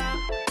y ya,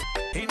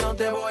 y no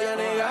te voy a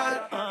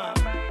negar.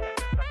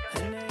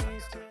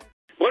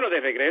 Bueno, de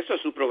regreso a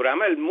su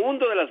programa El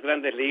Mundo de las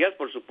Grandes Ligas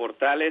por sus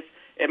portales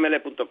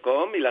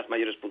ml.com y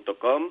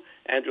lasmayores.com.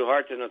 Andrew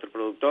Hart es nuestro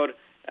productor.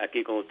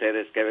 Aquí con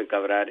ustedes Kevin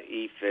Cabral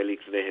y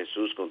Félix de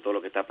Jesús con todo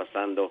lo que está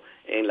pasando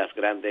en las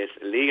Grandes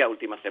Ligas.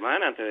 Última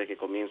semana, antes de que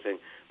comiencen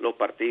los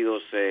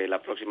partidos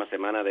la próxima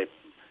semana de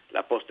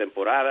la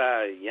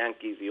postemporada.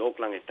 Yankees y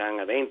Oakland están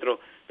adentro,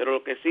 pero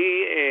lo que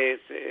sí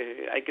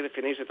hay que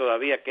definirse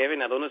todavía,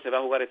 Kevin, a dónde se va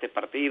a jugar este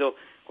partido.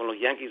 Con los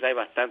Yankees hay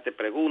bastantes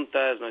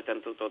preguntas, no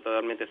están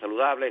totalmente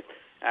saludables.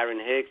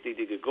 Aaron Hicks,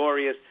 Didi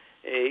Gregorius,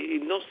 y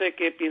no sé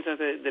qué piensas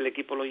del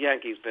equipo de los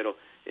Yankees, pero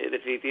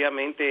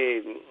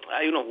definitivamente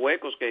hay unos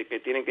huecos que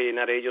tienen que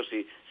llenar ellos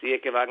si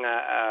es que van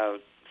a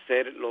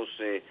ser los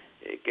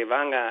que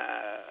van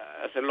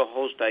a hacer los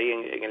hosts ahí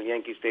en el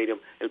Yankee Stadium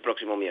el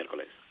próximo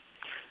miércoles.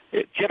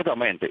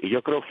 Ciertamente, y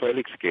yo creo,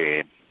 Félix,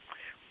 que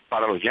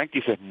para los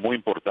Yankees es muy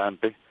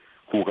importante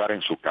jugar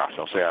en su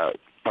casa. O sea,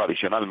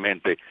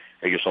 tradicionalmente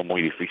ellos son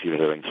muy difíciles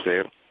de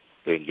vencer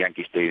en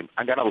Yankee Stadium.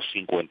 Han ganado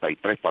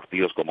 53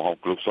 partidos como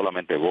home club,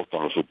 solamente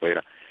Boston lo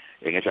supera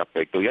en ese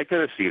aspecto. Y hay que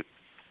decir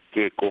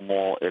que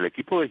como el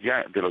equipo de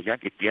los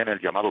Yankees tiene el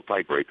llamado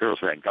tiebreaker, o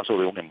sea, en caso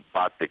de un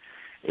empate,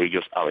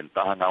 ellos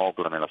aventajan a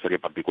Oakland en la serie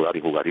particular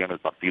y jugarían el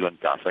partido en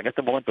casa. En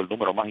este momento el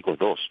número mágico es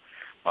 2,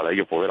 para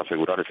ellos poder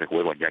asegurar ese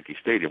juego en Yankee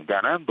Stadium.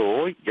 Ganando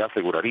hoy ya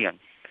asegurarían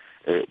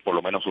por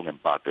lo menos un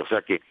empate. O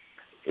sea que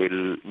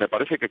me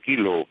parece que aquí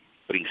lo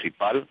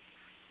principal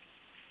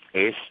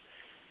es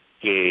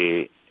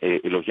que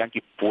los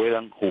Yankees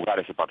puedan jugar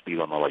ese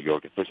partido a Nueva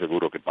York. Estoy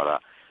seguro que para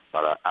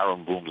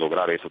Aaron Boone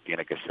lograr eso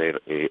tiene que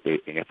ser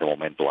en este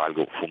momento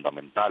algo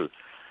fundamental.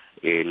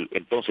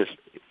 Entonces,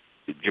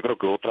 yo creo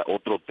que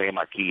otro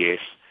tema aquí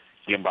es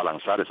quién va a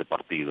lanzar ese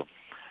partido.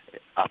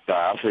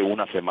 Hasta hace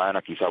una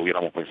semana quizá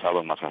hubiéramos pensado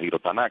en Masahiro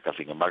Tanaka,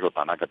 sin embargo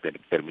Tanaka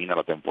termina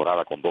la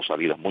temporada con 2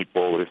 salidas muy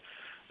pobres,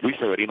 Luis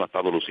Severino ha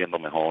estado luciendo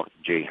mejor,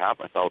 J.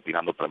 Happ ha estado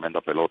tirando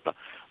tremenda pelota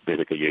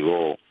desde que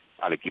llegó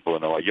al equipo de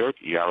Nueva York,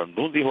 y Aaron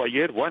Boone dijo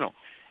ayer, bueno,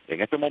 en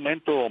este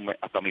momento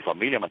hasta mi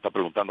familia me está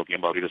preguntando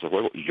quién va a abrir ese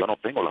juego y yo no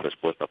tengo la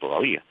respuesta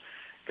todavía.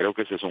 Creo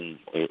que ese es un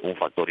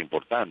factor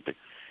importante.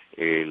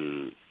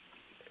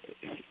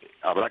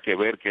 Habrá que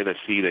ver qué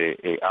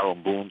decide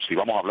Aaron Boone. Si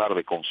vamos a hablar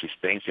de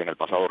consistencia en el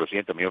pasado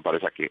reciente, a mí me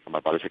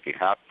parece que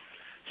Happ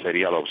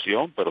sería la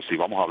opción, pero si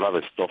vamos a hablar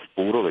de stuff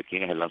puro, de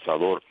quién es el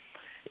lanzador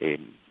que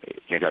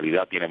en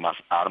realidad tiene más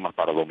armas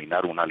para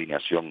dominar una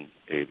alineación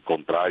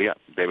contraria,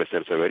 debe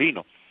ser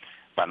Severino.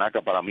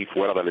 Tanaka para mí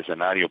fuera del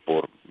escenario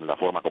por la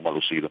forma como ha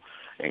lucido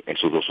en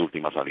sus dos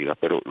últimas salidas,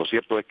 pero lo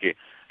cierto es que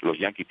los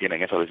Yankees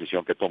tienen esa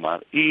decisión que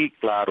tomar y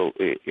claro,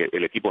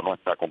 el equipo no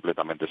está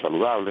completamente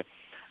saludable.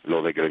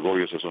 Lo de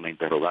Gregorius es una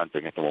interrogante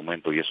en este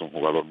momento y es un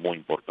jugador muy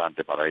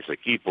importante para ese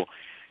equipo.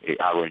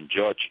 Aaron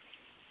Judge,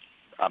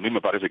 a mí me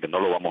parece que no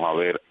lo vamos a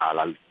ver a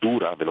la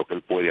altura de lo que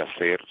él puede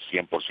hacer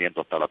 100%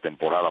 hasta la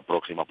temporada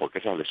próxima, porque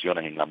esas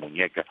lesiones en la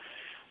muñeca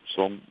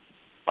son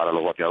para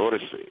los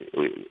bateadores,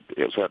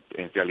 o sea,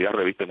 en realidad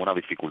revisten una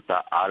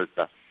dificultad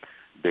alta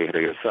de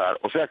regresar.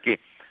 O sea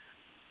que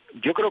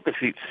yo creo que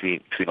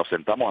si nos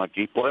sentamos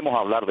aquí, podemos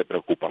hablar de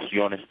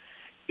preocupaciones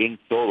en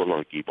todos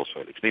los equipos,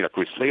 Félix. Mira,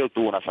 Chris Sale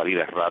tuvo una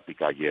salida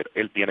errática ayer.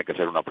 Él tiene que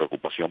ser una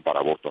preocupación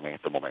para Boston en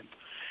este momento.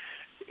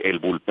 El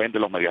bullpen de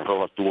los Medias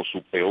Rojas tuvo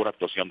su peor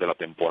actuación de la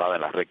temporada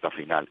en la recta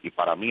final. Y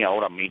para mí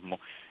ahora mismo,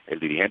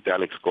 el dirigente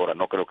Alex Cora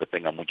no creo que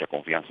tenga mucha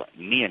confianza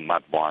ni en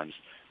Matt Barnes,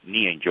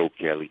 ni en Joe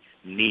Kelly,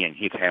 ni en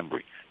Heath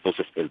Hembry.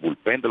 Entonces, el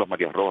bullpen de los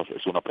Medias Rojas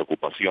es una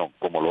preocupación,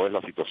 como lo es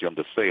la situación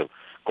de Sale,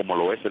 como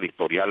lo es el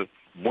historial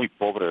muy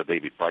pobre de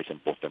David Price en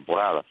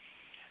postemporada.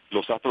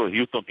 Los Astros de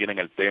Houston tienen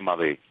el tema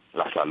de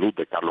la salud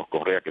de Carlos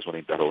Correa, que es una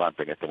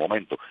interrogante en este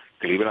momento.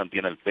 Cleveland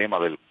tiene el tema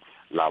de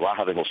la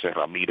baja de José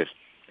Ramírez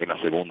en la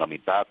segunda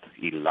mitad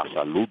y la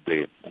salud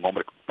de un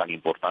hombre tan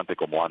importante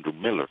como Andrew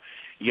Miller.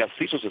 Y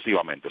así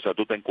sucesivamente. O sea,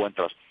 tú te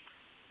encuentras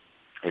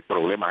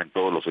problemas en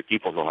todos los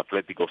equipos. Los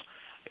Atléticos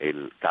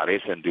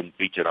carecen de un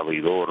pitcher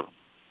abridor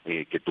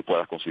que tú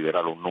puedas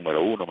considerar un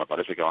número uno. Me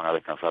parece que van a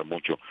descansar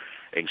mucho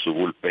en su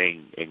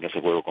bullpen en ese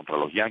juego contra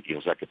los Yankees.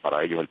 O sea que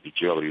para ellos el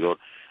pitcheo abridor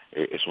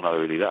es una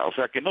debilidad. O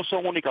sea que no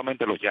son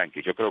únicamente los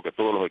Yankees. Yo creo que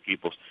todos los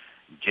equipos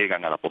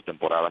llegan a la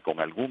postemporada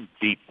con algún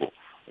tipo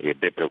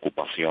de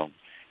preocupación.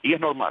 Y es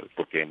normal,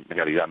 porque en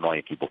realidad no hay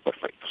equipos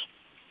perfectos.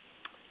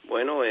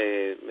 Bueno,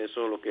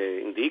 eso lo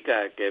que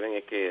indica, Kevin,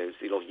 es que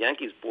si los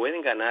Yankees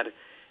pueden ganar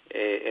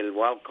el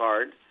wild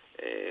card,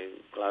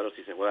 claro,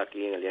 si se juega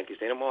aquí en el Yankee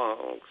Stadium,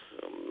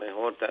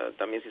 mejor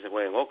también si se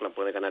juega en Oakland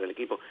puede ganar el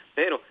equipo.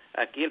 Pero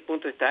aquí el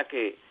punto está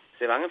que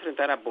se van a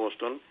enfrentar a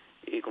Boston,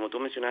 y como tú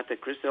mencionaste,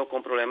 Chris Sale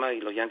con problemas, y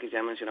los Yankees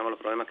ya mencionamos los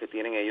problemas que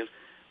tienen ellos.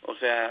 O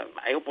sea,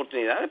 hay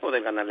oportunidad de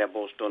poder ganarle a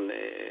Boston,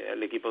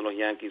 el equipo de los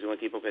Yankees, un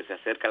equipo que se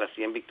acerca a las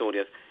 100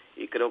 victorias,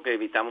 y creo que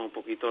evitamos un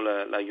poquito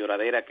la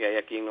lloradera que hay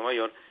aquí en Nueva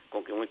York,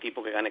 con que un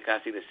equipo que gane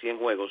casi de 100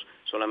 juegos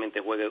solamente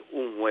juegue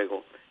un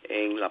juego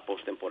en la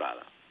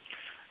postemporada.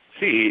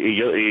 Sí,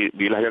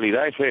 y la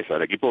realidad es esa.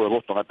 El equipo de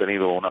Boston ha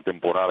tenido una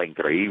temporada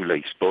increíble,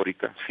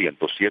 histórica,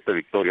 107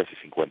 victorias y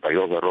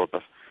 52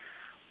 derrotas,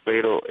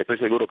 pero estoy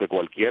seguro que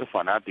cualquier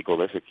fanático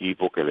de ese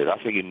equipo que le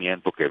da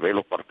seguimiento, que ve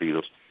los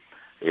partidos,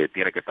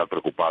 tiene que estar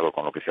preocupado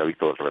con lo que se ha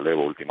visto del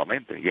relevo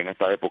últimamente. Y en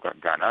esta época,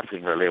 ganar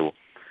sin relevo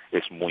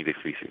es muy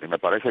difícil. Y me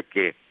parece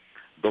que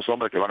dos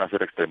hombres que van a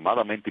ser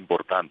extremadamente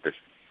importantes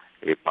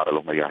para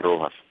los Medias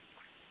Rojas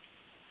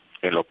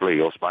en los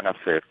playoffs van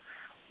a ser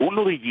un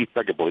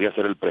nudillista que podría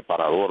ser el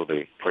preparador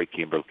de Craig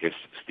Kimbrell, que es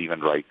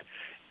Steven Wright,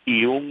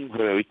 y un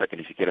relevista que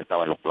ni siquiera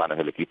estaba en los planes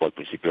del equipo al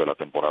principio de la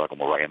temporada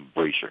como Ryan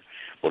Brasher,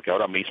 porque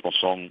ahora mismo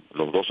son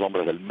los dos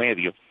hombres del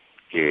medio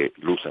que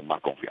lucen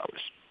más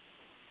confiables.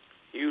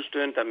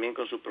 Houston también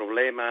con sus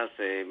problemas,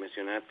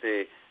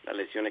 mencionaste las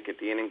lesiones que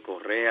tienen.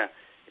 Correa,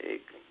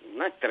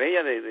 una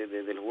estrella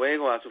del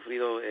juego, ha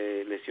sufrido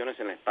lesiones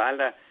en la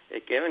espalda.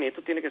 Kevin, y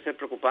esto tiene que ser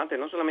preocupante,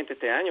 no solamente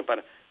este año,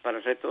 para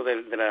el resto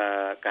de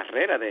la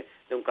carrera de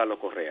un Carlos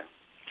Correa.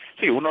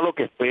 Sí, uno lo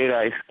que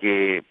espera es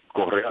que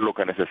Correa lo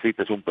que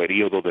necesita es un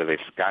periodo de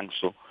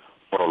descanso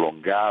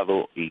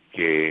prolongado y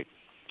que,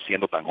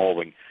 siendo tan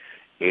joven,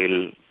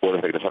 él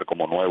puede regresar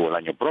como nuevo el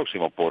año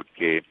próximo,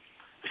 porque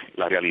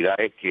la realidad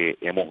es que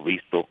hemos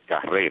visto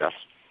carreras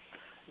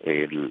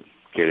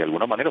que de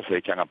alguna manera se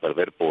echan a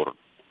perder por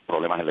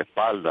problemas en la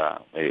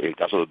espalda. El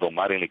caso de Don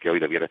Marinelli, que hoy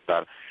debiera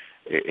estar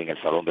en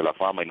el Salón de la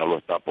Fama y no lo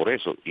está por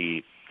eso.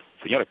 Y,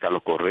 señores,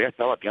 Carlos Correa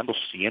está bateando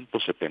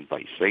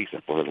 176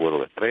 después del Juego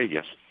de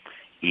Estrellas.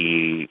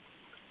 Y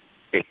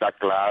está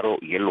claro,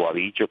 y él lo ha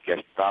dicho, que ha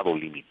estado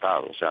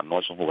limitado. O sea, no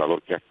es un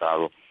jugador que ha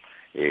estado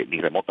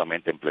ni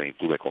remotamente en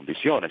plenitud de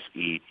condiciones.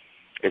 Y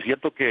es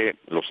cierto que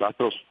los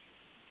Astros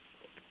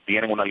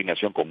tienen una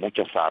alineación con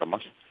muchas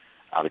armas.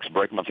 Alex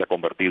Bregman se ha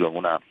convertido en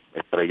una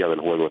estrella del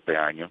juego este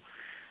año.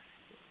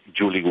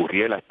 Yuli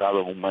Gurriel ha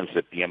estado en un mes de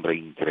septiembre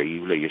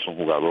increíble y es un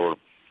jugador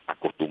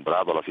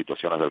acostumbrado a las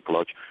situaciones del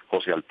clutch.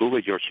 José Altuve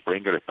y George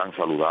Springer están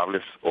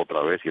saludables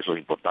otra vez y eso es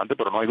importante,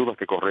 pero no hay dudas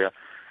que Correa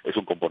es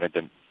un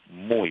componente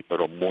muy,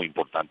 pero muy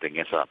importante en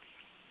esa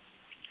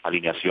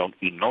alineación,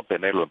 y no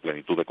tenerlo en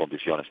plenitud de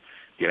condiciones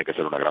tiene que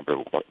ser una gran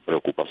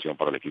preocupación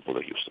para el equipo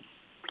de Houston.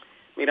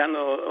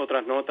 Mirando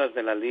otras notas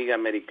de la Liga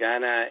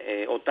Americana,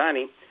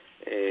 Ohtani,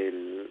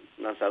 el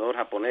lanzador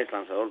japonés,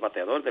 lanzador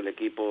bateador del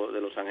equipo de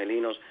los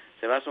angelinos,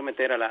 se va a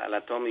someter a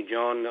la Tommy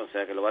John, o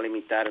sea que lo va a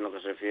limitar en lo que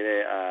se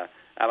refiere a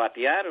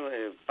batear,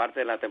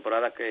 parte de la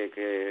temporada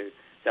que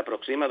se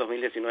aproxima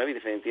 2019, y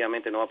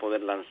definitivamente no va a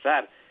poder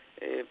lanzar.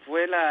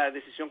 ¿Fue la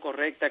decisión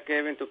correcta,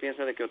 Kevin? ¿Tú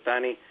piensas de que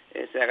Ohtani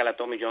se haga la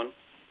Tommy John?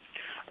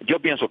 Yo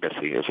pienso que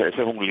sí, o sea,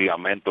 ese es un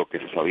ligamento que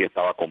se sabía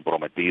estaba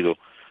comprometido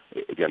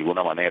de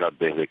alguna manera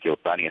desde que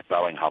Ohtani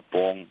estaba en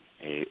Japón.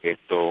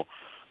 Esto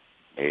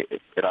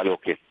era algo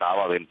que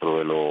estaba dentro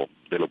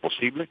de lo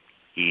posible,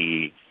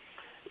 y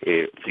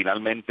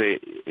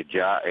finalmente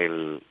ya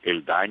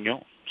el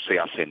daño se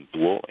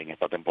acentuó en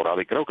esta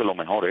temporada, y creo que lo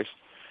mejor es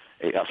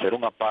hacer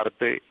una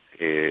parte,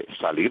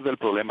 salir del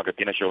problema que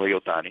tiene Shohei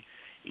Ohtani,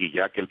 y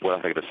ya que él pueda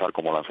regresar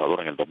como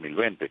lanzador en el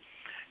 2020.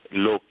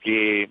 Lo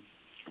que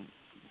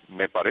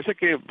me parece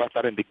que va a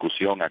estar en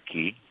discusión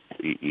aquí,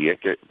 y es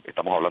que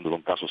estamos hablando de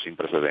un caso sin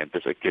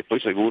precedentes, es que estoy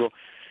seguro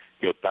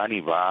que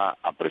Ohtani va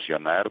a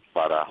presionar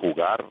para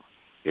jugar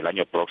el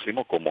año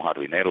próximo como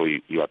jardinero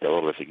y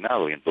bateador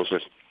designado, y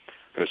entonces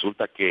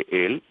resulta que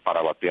él,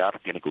 para batear,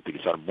 tiene que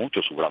utilizar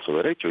mucho su brazo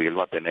derecho, y él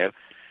va a tener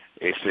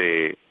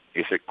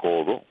ese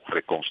codo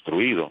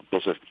reconstruido.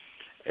 Entonces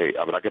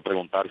habrá que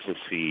preguntarse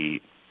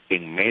si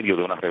en medio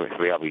de una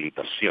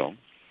rehabilitación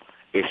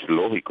es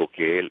lógico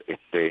que él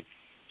esté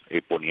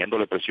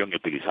poniéndole presión y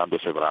utilizando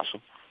ese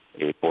brazo,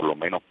 por lo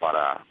menos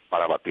para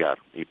batear.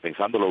 Y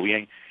pensándolo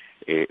bien,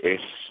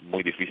 es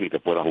muy difícil que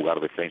pueda jugar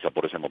defensa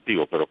por ese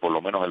motivo, pero por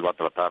lo menos él va a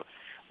tratar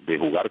de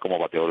jugar como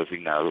bateador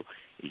designado,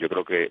 y yo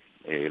creo que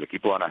el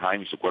equipo de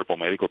Anaheim y su cuerpo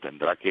médico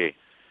tendrá que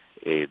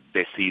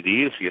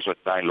decidir si eso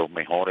está en los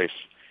mejores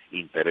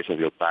intereses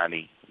de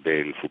Ohtani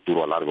del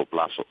futuro a largo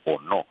plazo o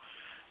no.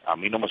 A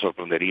mí no me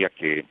sorprendería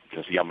que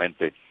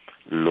sencillamente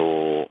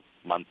lo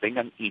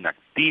mantengan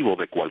inactivo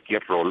de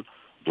cualquier rol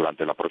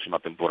durante la próxima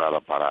temporada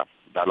para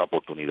dar la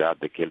oportunidad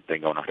de que él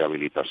tenga una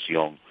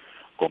rehabilitación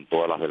con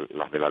todas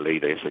las de la ley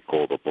de ese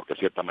codo, porque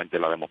ciertamente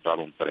él ha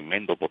demostrado un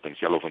tremendo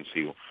potencial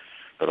ofensivo,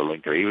 pero lo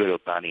increíble de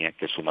Ohtani es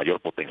que su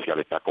mayor potencial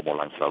está como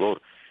lanzador,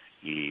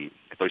 y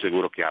estoy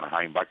seguro que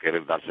Anaheim va a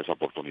querer darse esa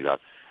oportunidad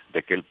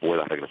de que él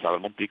pueda regresar al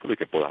montículo y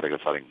que pueda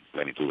regresar en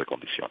plenitud de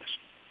condiciones.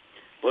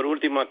 Por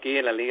último, aquí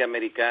en la Liga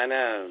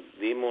Americana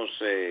vimos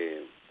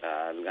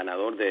al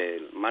ganador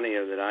del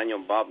Manager del Año,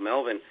 Bob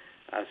Melvin,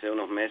 hace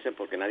unos meses,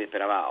 porque nadie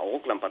esperaba a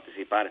Oakland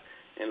participar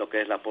en lo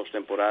que es la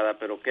postemporada,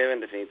 pero Kevin,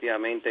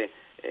 definitivamente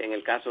en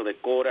el caso de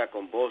Cora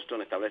con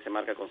Boston establece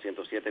marca con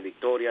 107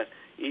 victorias,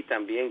 y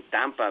también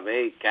Tampa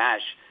Bay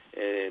Cash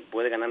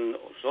puede ganar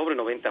sobre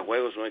 90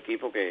 juegos, un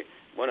equipo que,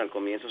 bueno, al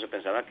comienzo se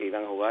pensaba que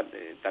iban a jugar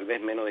tal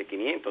vez menos de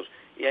 500,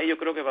 y ahí yo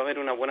creo que va a haber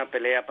una buena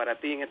pelea para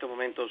ti en estos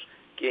momentos.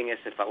 ¿Quién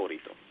es el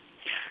favorito?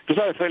 Tú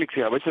sabes, Félix,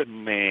 a veces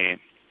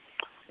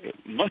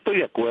no estoy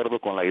de acuerdo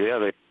con la idea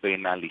de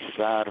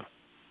penalizar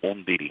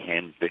un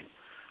dirigente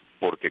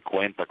porque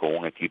cuenta con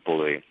un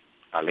equipo de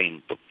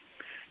talento,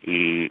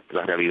 y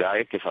la realidad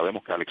es que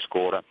sabemos que Alex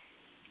Cora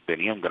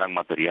tenía un gran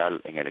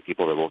material en el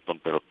equipo de Boston,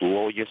 pero tú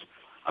oyes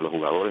a los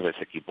jugadores de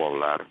ese equipo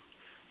hablar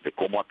de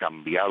cómo ha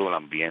cambiado el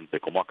ambiente,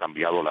 cómo ha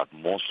cambiado la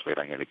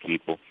atmósfera en el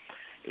equipo.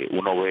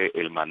 Uno ve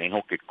el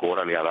manejo que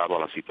Cora le ha dado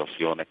a las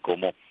situaciones,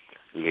 cómo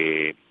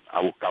le ha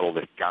buscado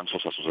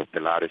descansos a sus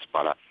estelares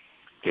para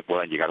que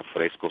puedan llegar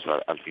frescos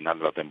al final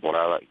de la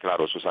temporada. Y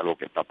claro, eso es algo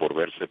que está por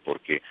verse,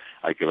 porque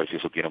hay que ver si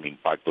eso tiene un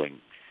impacto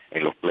en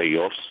los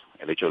playoffs,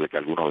 el hecho de que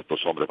algunos de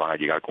estos hombres van a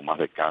llegar con más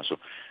descanso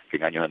que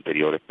en años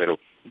anteriores. Pero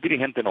un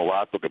dirigente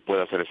novato que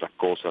puede hacer esas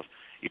cosas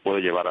y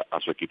puede llevar a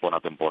su equipo a una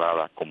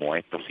temporada como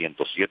esta,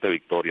 107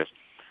 victorias,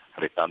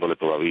 restándole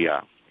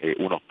todavía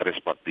unos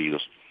 3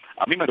 partidos.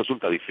 A mí me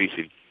resulta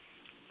difícil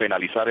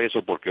penalizar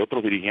eso, porque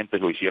otros dirigentes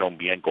lo hicieron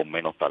bien con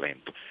menos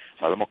talento.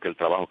 Sabemos que el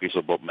trabajo que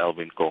hizo Bob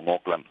Melvin con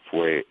Oakland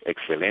fue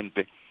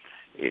excelente,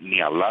 ni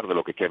hablar de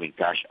lo que Kevin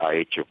Cash ha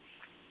hecho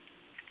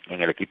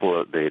en el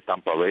equipo de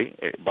Tampa Bay,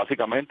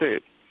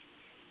 básicamente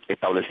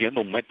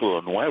estableciendo un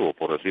método nuevo,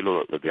 por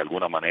decirlo de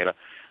alguna manera,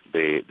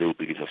 de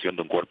utilización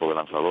de un cuerpo de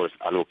lanzadores,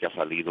 algo que ha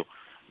salido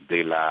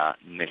de la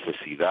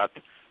necesidad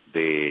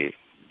del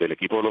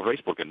equipo de los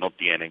Rays, porque no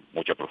tienen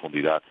mucha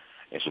profundidad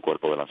en su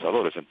cuerpo de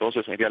lanzadores.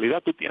 Entonces, en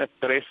realidad tú tienes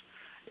 3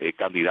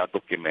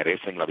 candidatos que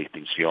merecen la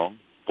distinción,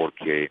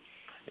 porque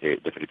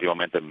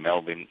definitivamente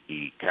Melvin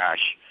y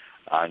Cash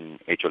han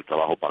hecho el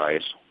trabajo para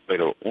eso.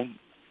 Pero un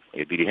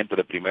dirigente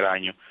de primer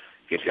año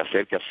que se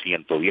acerque a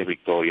 110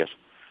 victorias,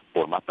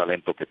 por más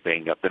talento que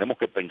tenga, tenemos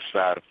que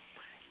pensar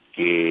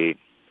que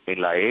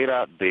en la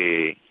era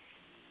del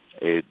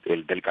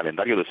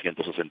calendario de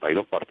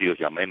 162 partidos,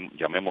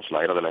 llamemos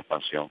la era de la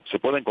expansión, se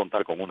pueden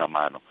contar con una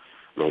mano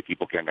los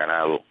equipos que han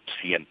ganado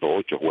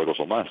 108 juegos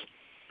o más.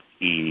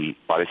 y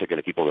parece que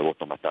el equipo de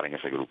Boston va a estar en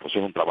ese grupo. Eso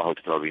es un trabajo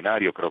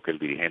extraordinario, creo que el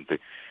dirigente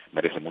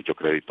merece mucho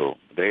crédito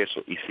de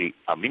eso, y si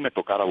a mí me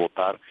tocara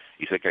votar,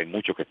 y sé que hay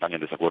muchos que están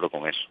en desacuerdo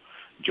con eso,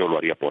 yo lo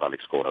haría por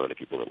Alex Cora del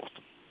equipo de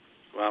Boston.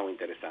 Wow,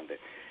 interesante.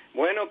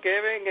 Bueno,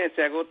 Kevin,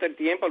 se agota el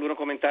tiempo. ¿Algunos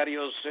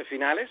comentarios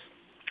finales?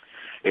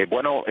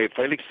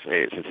 Félix,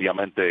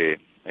 sencillamente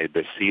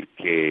decir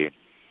que,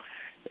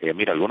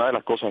 mira, algunas de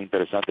las cosas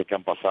interesantes que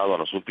han pasado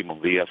en los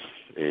últimos días,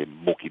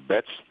 Mookie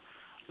Betts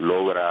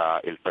logra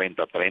el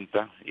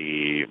 30-30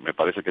 y me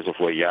parece que eso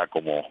fue ya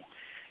como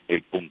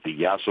el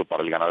puntillazo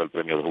para el ganar el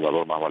premio de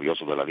jugador más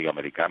valioso de la Liga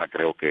Americana.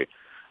 Creo que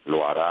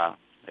lo hará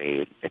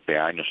este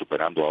año,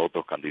 superando a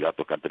otros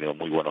candidatos que han tenido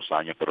muy buenos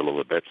años, pero lo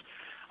de Betts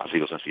ha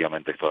sido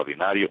sencillamente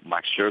extraordinario.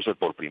 Max Scherzer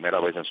por primera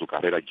vez en su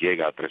carrera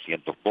llega a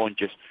 300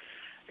 ponches,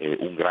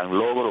 un gran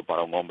logro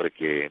para un hombre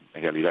que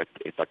en realidad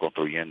está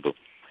construyendo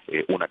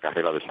una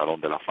carrera de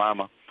Salón de la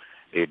Fama.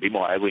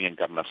 Vimos a Edwin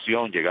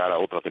Encarnación llegar a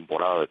otra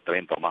temporada de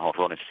 30 o más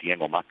honrones,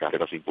 100 o más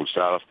carreras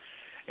impulsadas.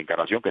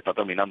 Encarnación, que está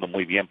terminando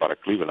muy bien para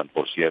Cleveland,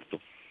 por cierto,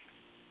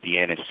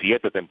 tiene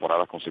 7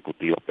 temporadas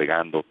consecutivas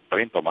pegando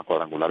 30 o más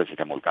cuadrangulares y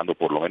remolcando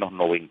por lo menos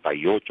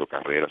 98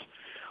 carreras,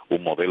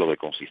 un modelo de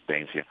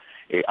consistencia.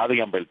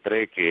 Adrian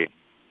Beltré, que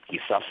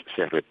quizás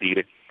se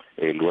retire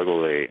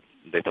luego de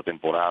esta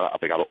temporada, ha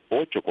pegado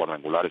 8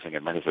 cuadrangulares en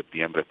el mes de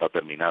septiembre, está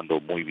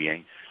terminando muy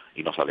bien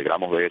y nos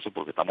alegramos de eso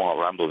porque estamos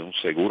hablando de un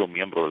seguro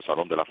miembro del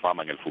Salón de la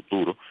Fama en el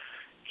futuro,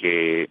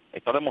 que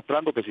está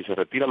demostrando que si se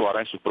retira lo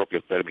hará en sus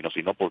propios términos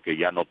y no porque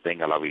ya no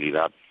tenga la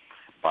habilidad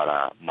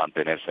para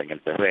mantenerse en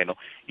el terreno.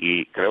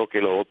 Y creo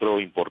que lo otro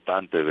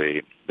importante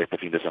de este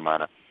fin de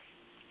semana,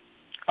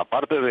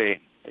 aparte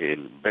de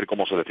ver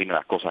cómo se definen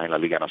las cosas en la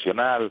Liga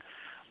Nacional,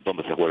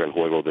 donde se juega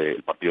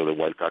el partido de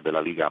Wild Card de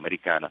la Liga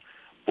Americana,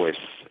 pues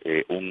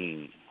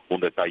un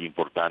detalle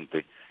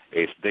importante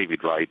es David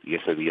Wright y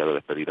ese día de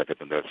despedida que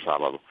tendrá el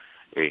sábado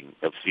en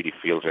el Citi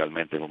Field.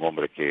 Realmente es un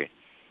hombre que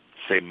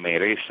se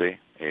merece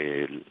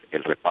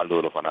el respaldo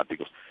de los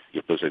fanáticos y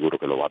estoy seguro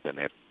que lo va a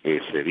tener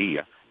ese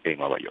día en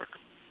Nueva York.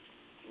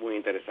 Muy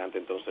interesante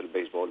entonces el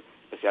béisbol,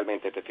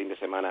 especialmente este fin de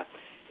semana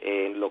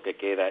en lo que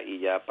queda y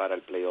ya para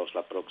el playoffs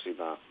la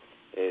próxima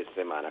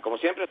semana. Como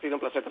siempre, ha sido un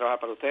placer trabajar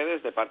para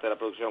ustedes. De parte de la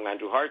producción,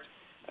 Andrew Hart,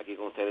 aquí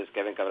con ustedes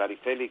Kevin Cabral y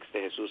Félix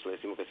de Jesús. Le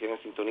decimos que sigan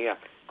en sintonía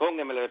con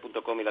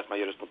mlb.com y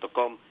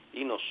lasmayores.com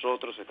y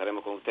nosotros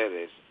estaremos con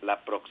ustedes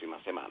la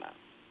próxima semana.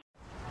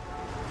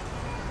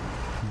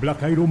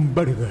 Black Iron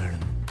Burger,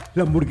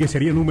 la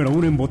hamburguesería número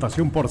 1 en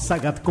votación por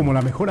Sagat como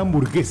la mejor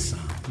hamburguesa.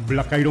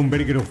 Black Iron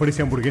Burger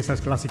ofrece hamburguesas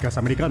clásicas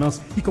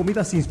americanas y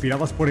comidas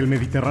inspiradas por el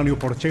Mediterráneo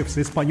por chefs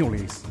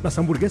españoles. Las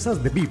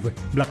hamburguesas de beef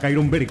Black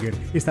Iron Burger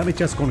están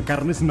hechas con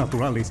carnes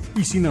naturales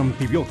y sin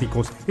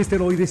antibióticos,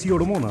 esteroides y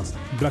hormonas.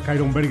 Black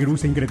Iron Burger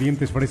usa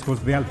ingredientes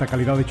frescos de alta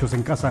calidad hechos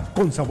en casa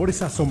con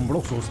sabores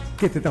asombrosos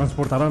que te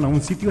transportarán a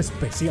un sitio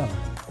especial.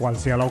 Cual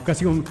sea la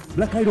ocasión,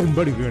 Black Iron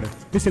Burger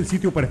es el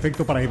sitio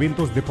perfecto para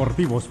eventos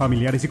deportivos,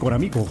 familiares y con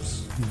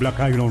amigos. Black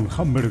Iron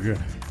Hamburger,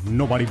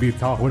 nobody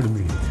beats our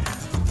meat.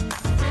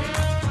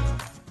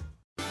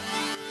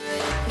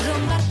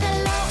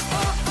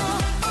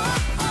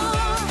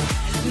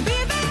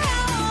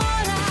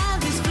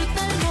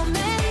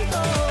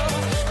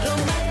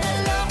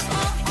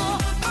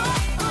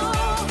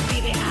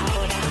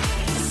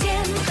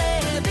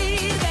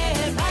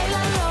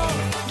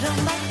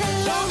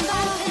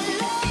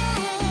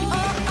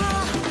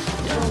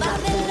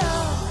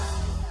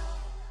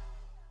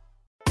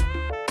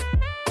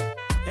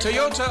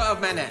 Toyota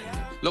of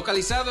Manhattan,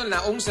 localizado en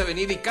la 11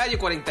 Avenida y calle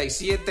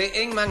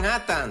 47 en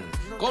Manhattan,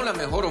 con la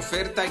mejor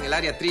oferta en el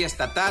área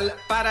triestatal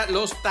para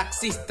los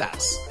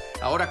taxistas.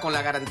 Ahora con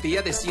la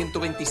garantía de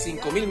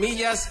 125,000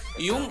 millas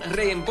y un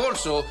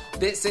reembolso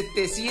de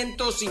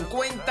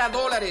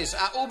 $750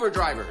 a Uber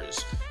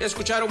drivers.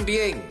 Escucharon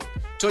bien.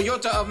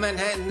 Toyota of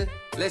Manhattan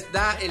les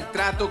da el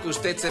trato que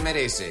usted se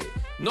merece.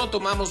 No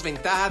tomamos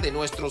ventaja de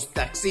nuestros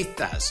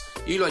taxistas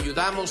y lo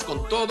ayudamos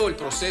con todo el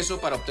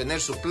proceso para obtener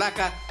su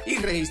placa y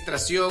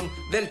registración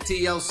del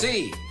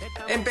TLC.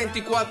 En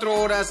 24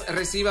 horas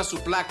reciba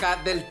su placa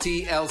del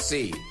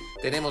TLC.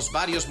 Tenemos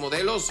varios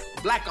modelos,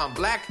 Black on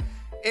Black.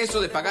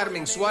 Eso de pagar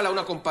mensual a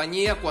una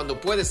compañía cuando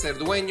puede ser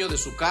dueño de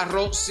su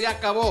carro se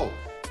acabó.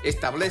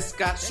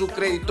 Establezca su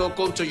crédito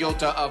con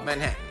Toyota of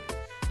Manhattan.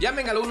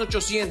 Llamen al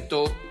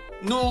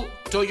 1-800-NEW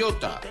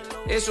Toyota.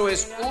 Eso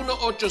es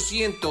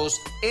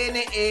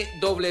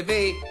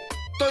 1-800-NEW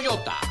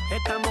Toyota.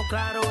 Estamos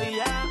claros y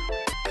ya,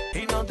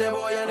 y no te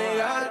voy a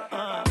negar.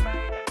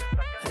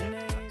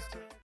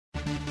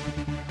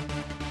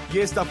 Y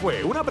esta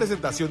fue una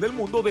presentación del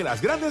mundo de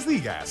las grandes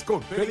ligas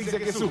con Félix de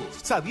Jesús,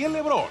 Sadiel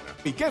Lebrón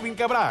y Kevin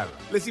Cabral.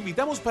 Les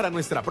invitamos para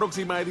nuestra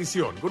próxima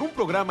edición con un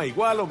programa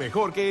igual o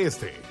mejor que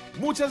este.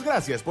 Muchas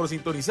gracias por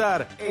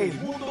sintonizar el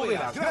mundo de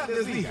las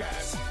grandes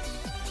ligas.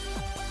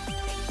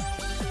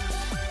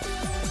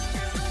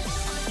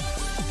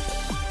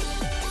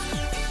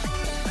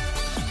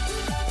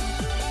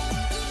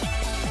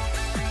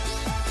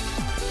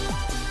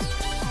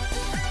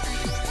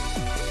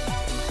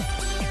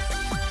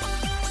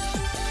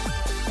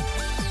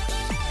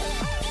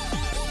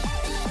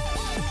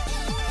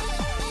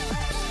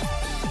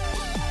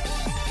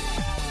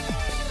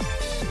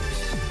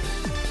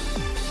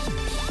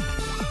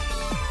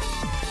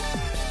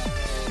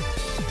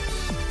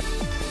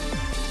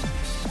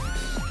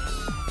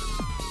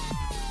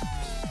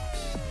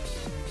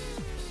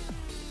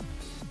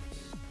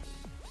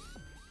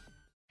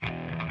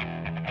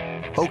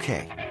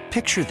 Okay,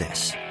 picture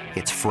this.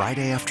 It's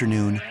Friday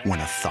afternoon when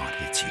a thought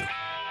hits you.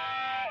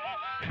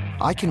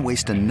 I can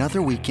waste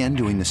another weekend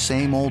doing the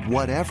same old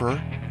whatever,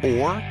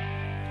 or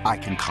I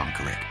can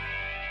conquer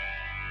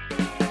it.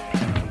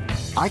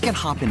 I can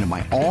hop into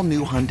my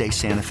all-new Hyundai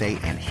Santa Fe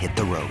and hit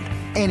the road.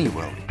 Any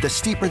road. The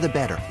steeper, the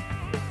better.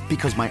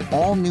 Because my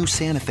all-new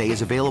Santa Fe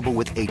is available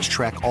with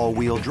H-Track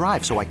all-wheel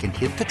drive, so I can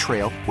hit the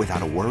trail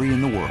without a worry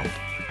in the world.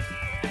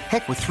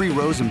 Heck, with 3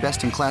 rows and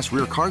best-in-class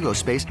rear cargo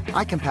space,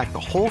 I can pack the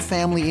whole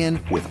family in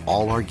with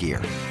all our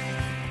gear.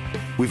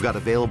 We've got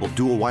available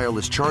dual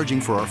wireless charging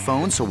for our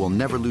phones, so we'll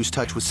never lose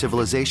touch with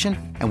civilization,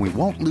 and we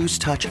won't lose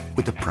touch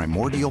with the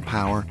primordial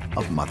power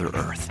of Mother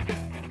Earth.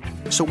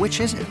 So which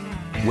is it?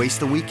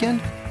 Waste the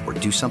weekend or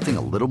do something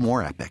a little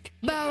more epic?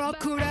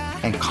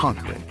 And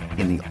conquer it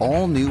in the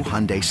all-new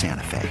Hyundai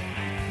Santa Fe.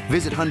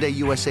 Visit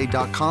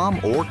HyundaiUSA.com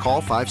or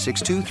call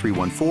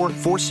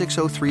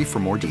 562-314-4603 for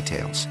more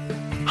details.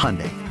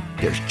 Hyundai,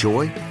 there's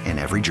joy in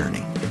every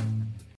journey.